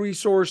valuable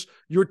resource,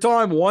 your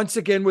time, once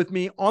again with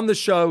me on the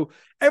show.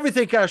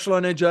 Everything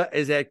Cashflow Ninja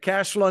is at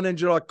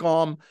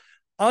cashflowninja.com.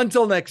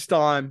 Until next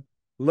time,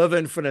 live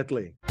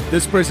infinitely.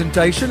 This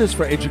presentation is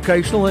for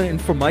educational and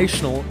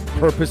informational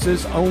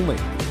purposes only.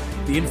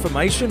 The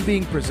information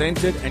being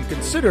presented and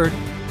considered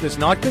does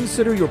not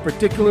consider your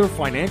particular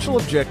financial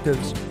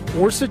objectives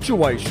or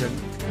situation,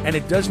 and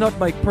it does not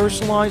make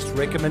personalized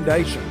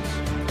recommendations.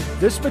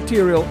 This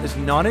material is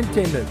not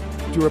intended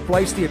to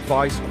replace the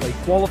advice of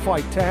a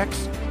qualified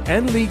tax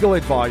and legal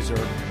advisor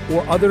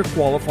or other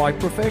qualified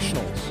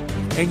professionals,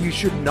 and you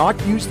should not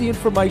use the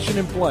information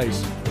in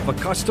place of a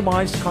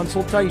customized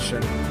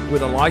consultation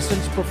with a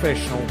licensed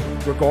professional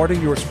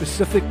regarding your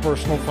specific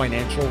personal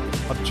financial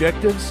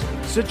objectives,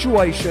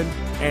 situation,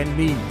 and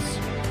needs.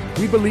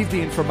 We believe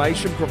the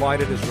information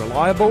provided is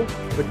reliable,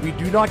 but we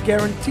do not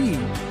guarantee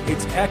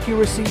its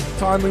accuracy,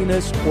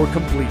 timeliness, or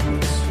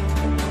completeness.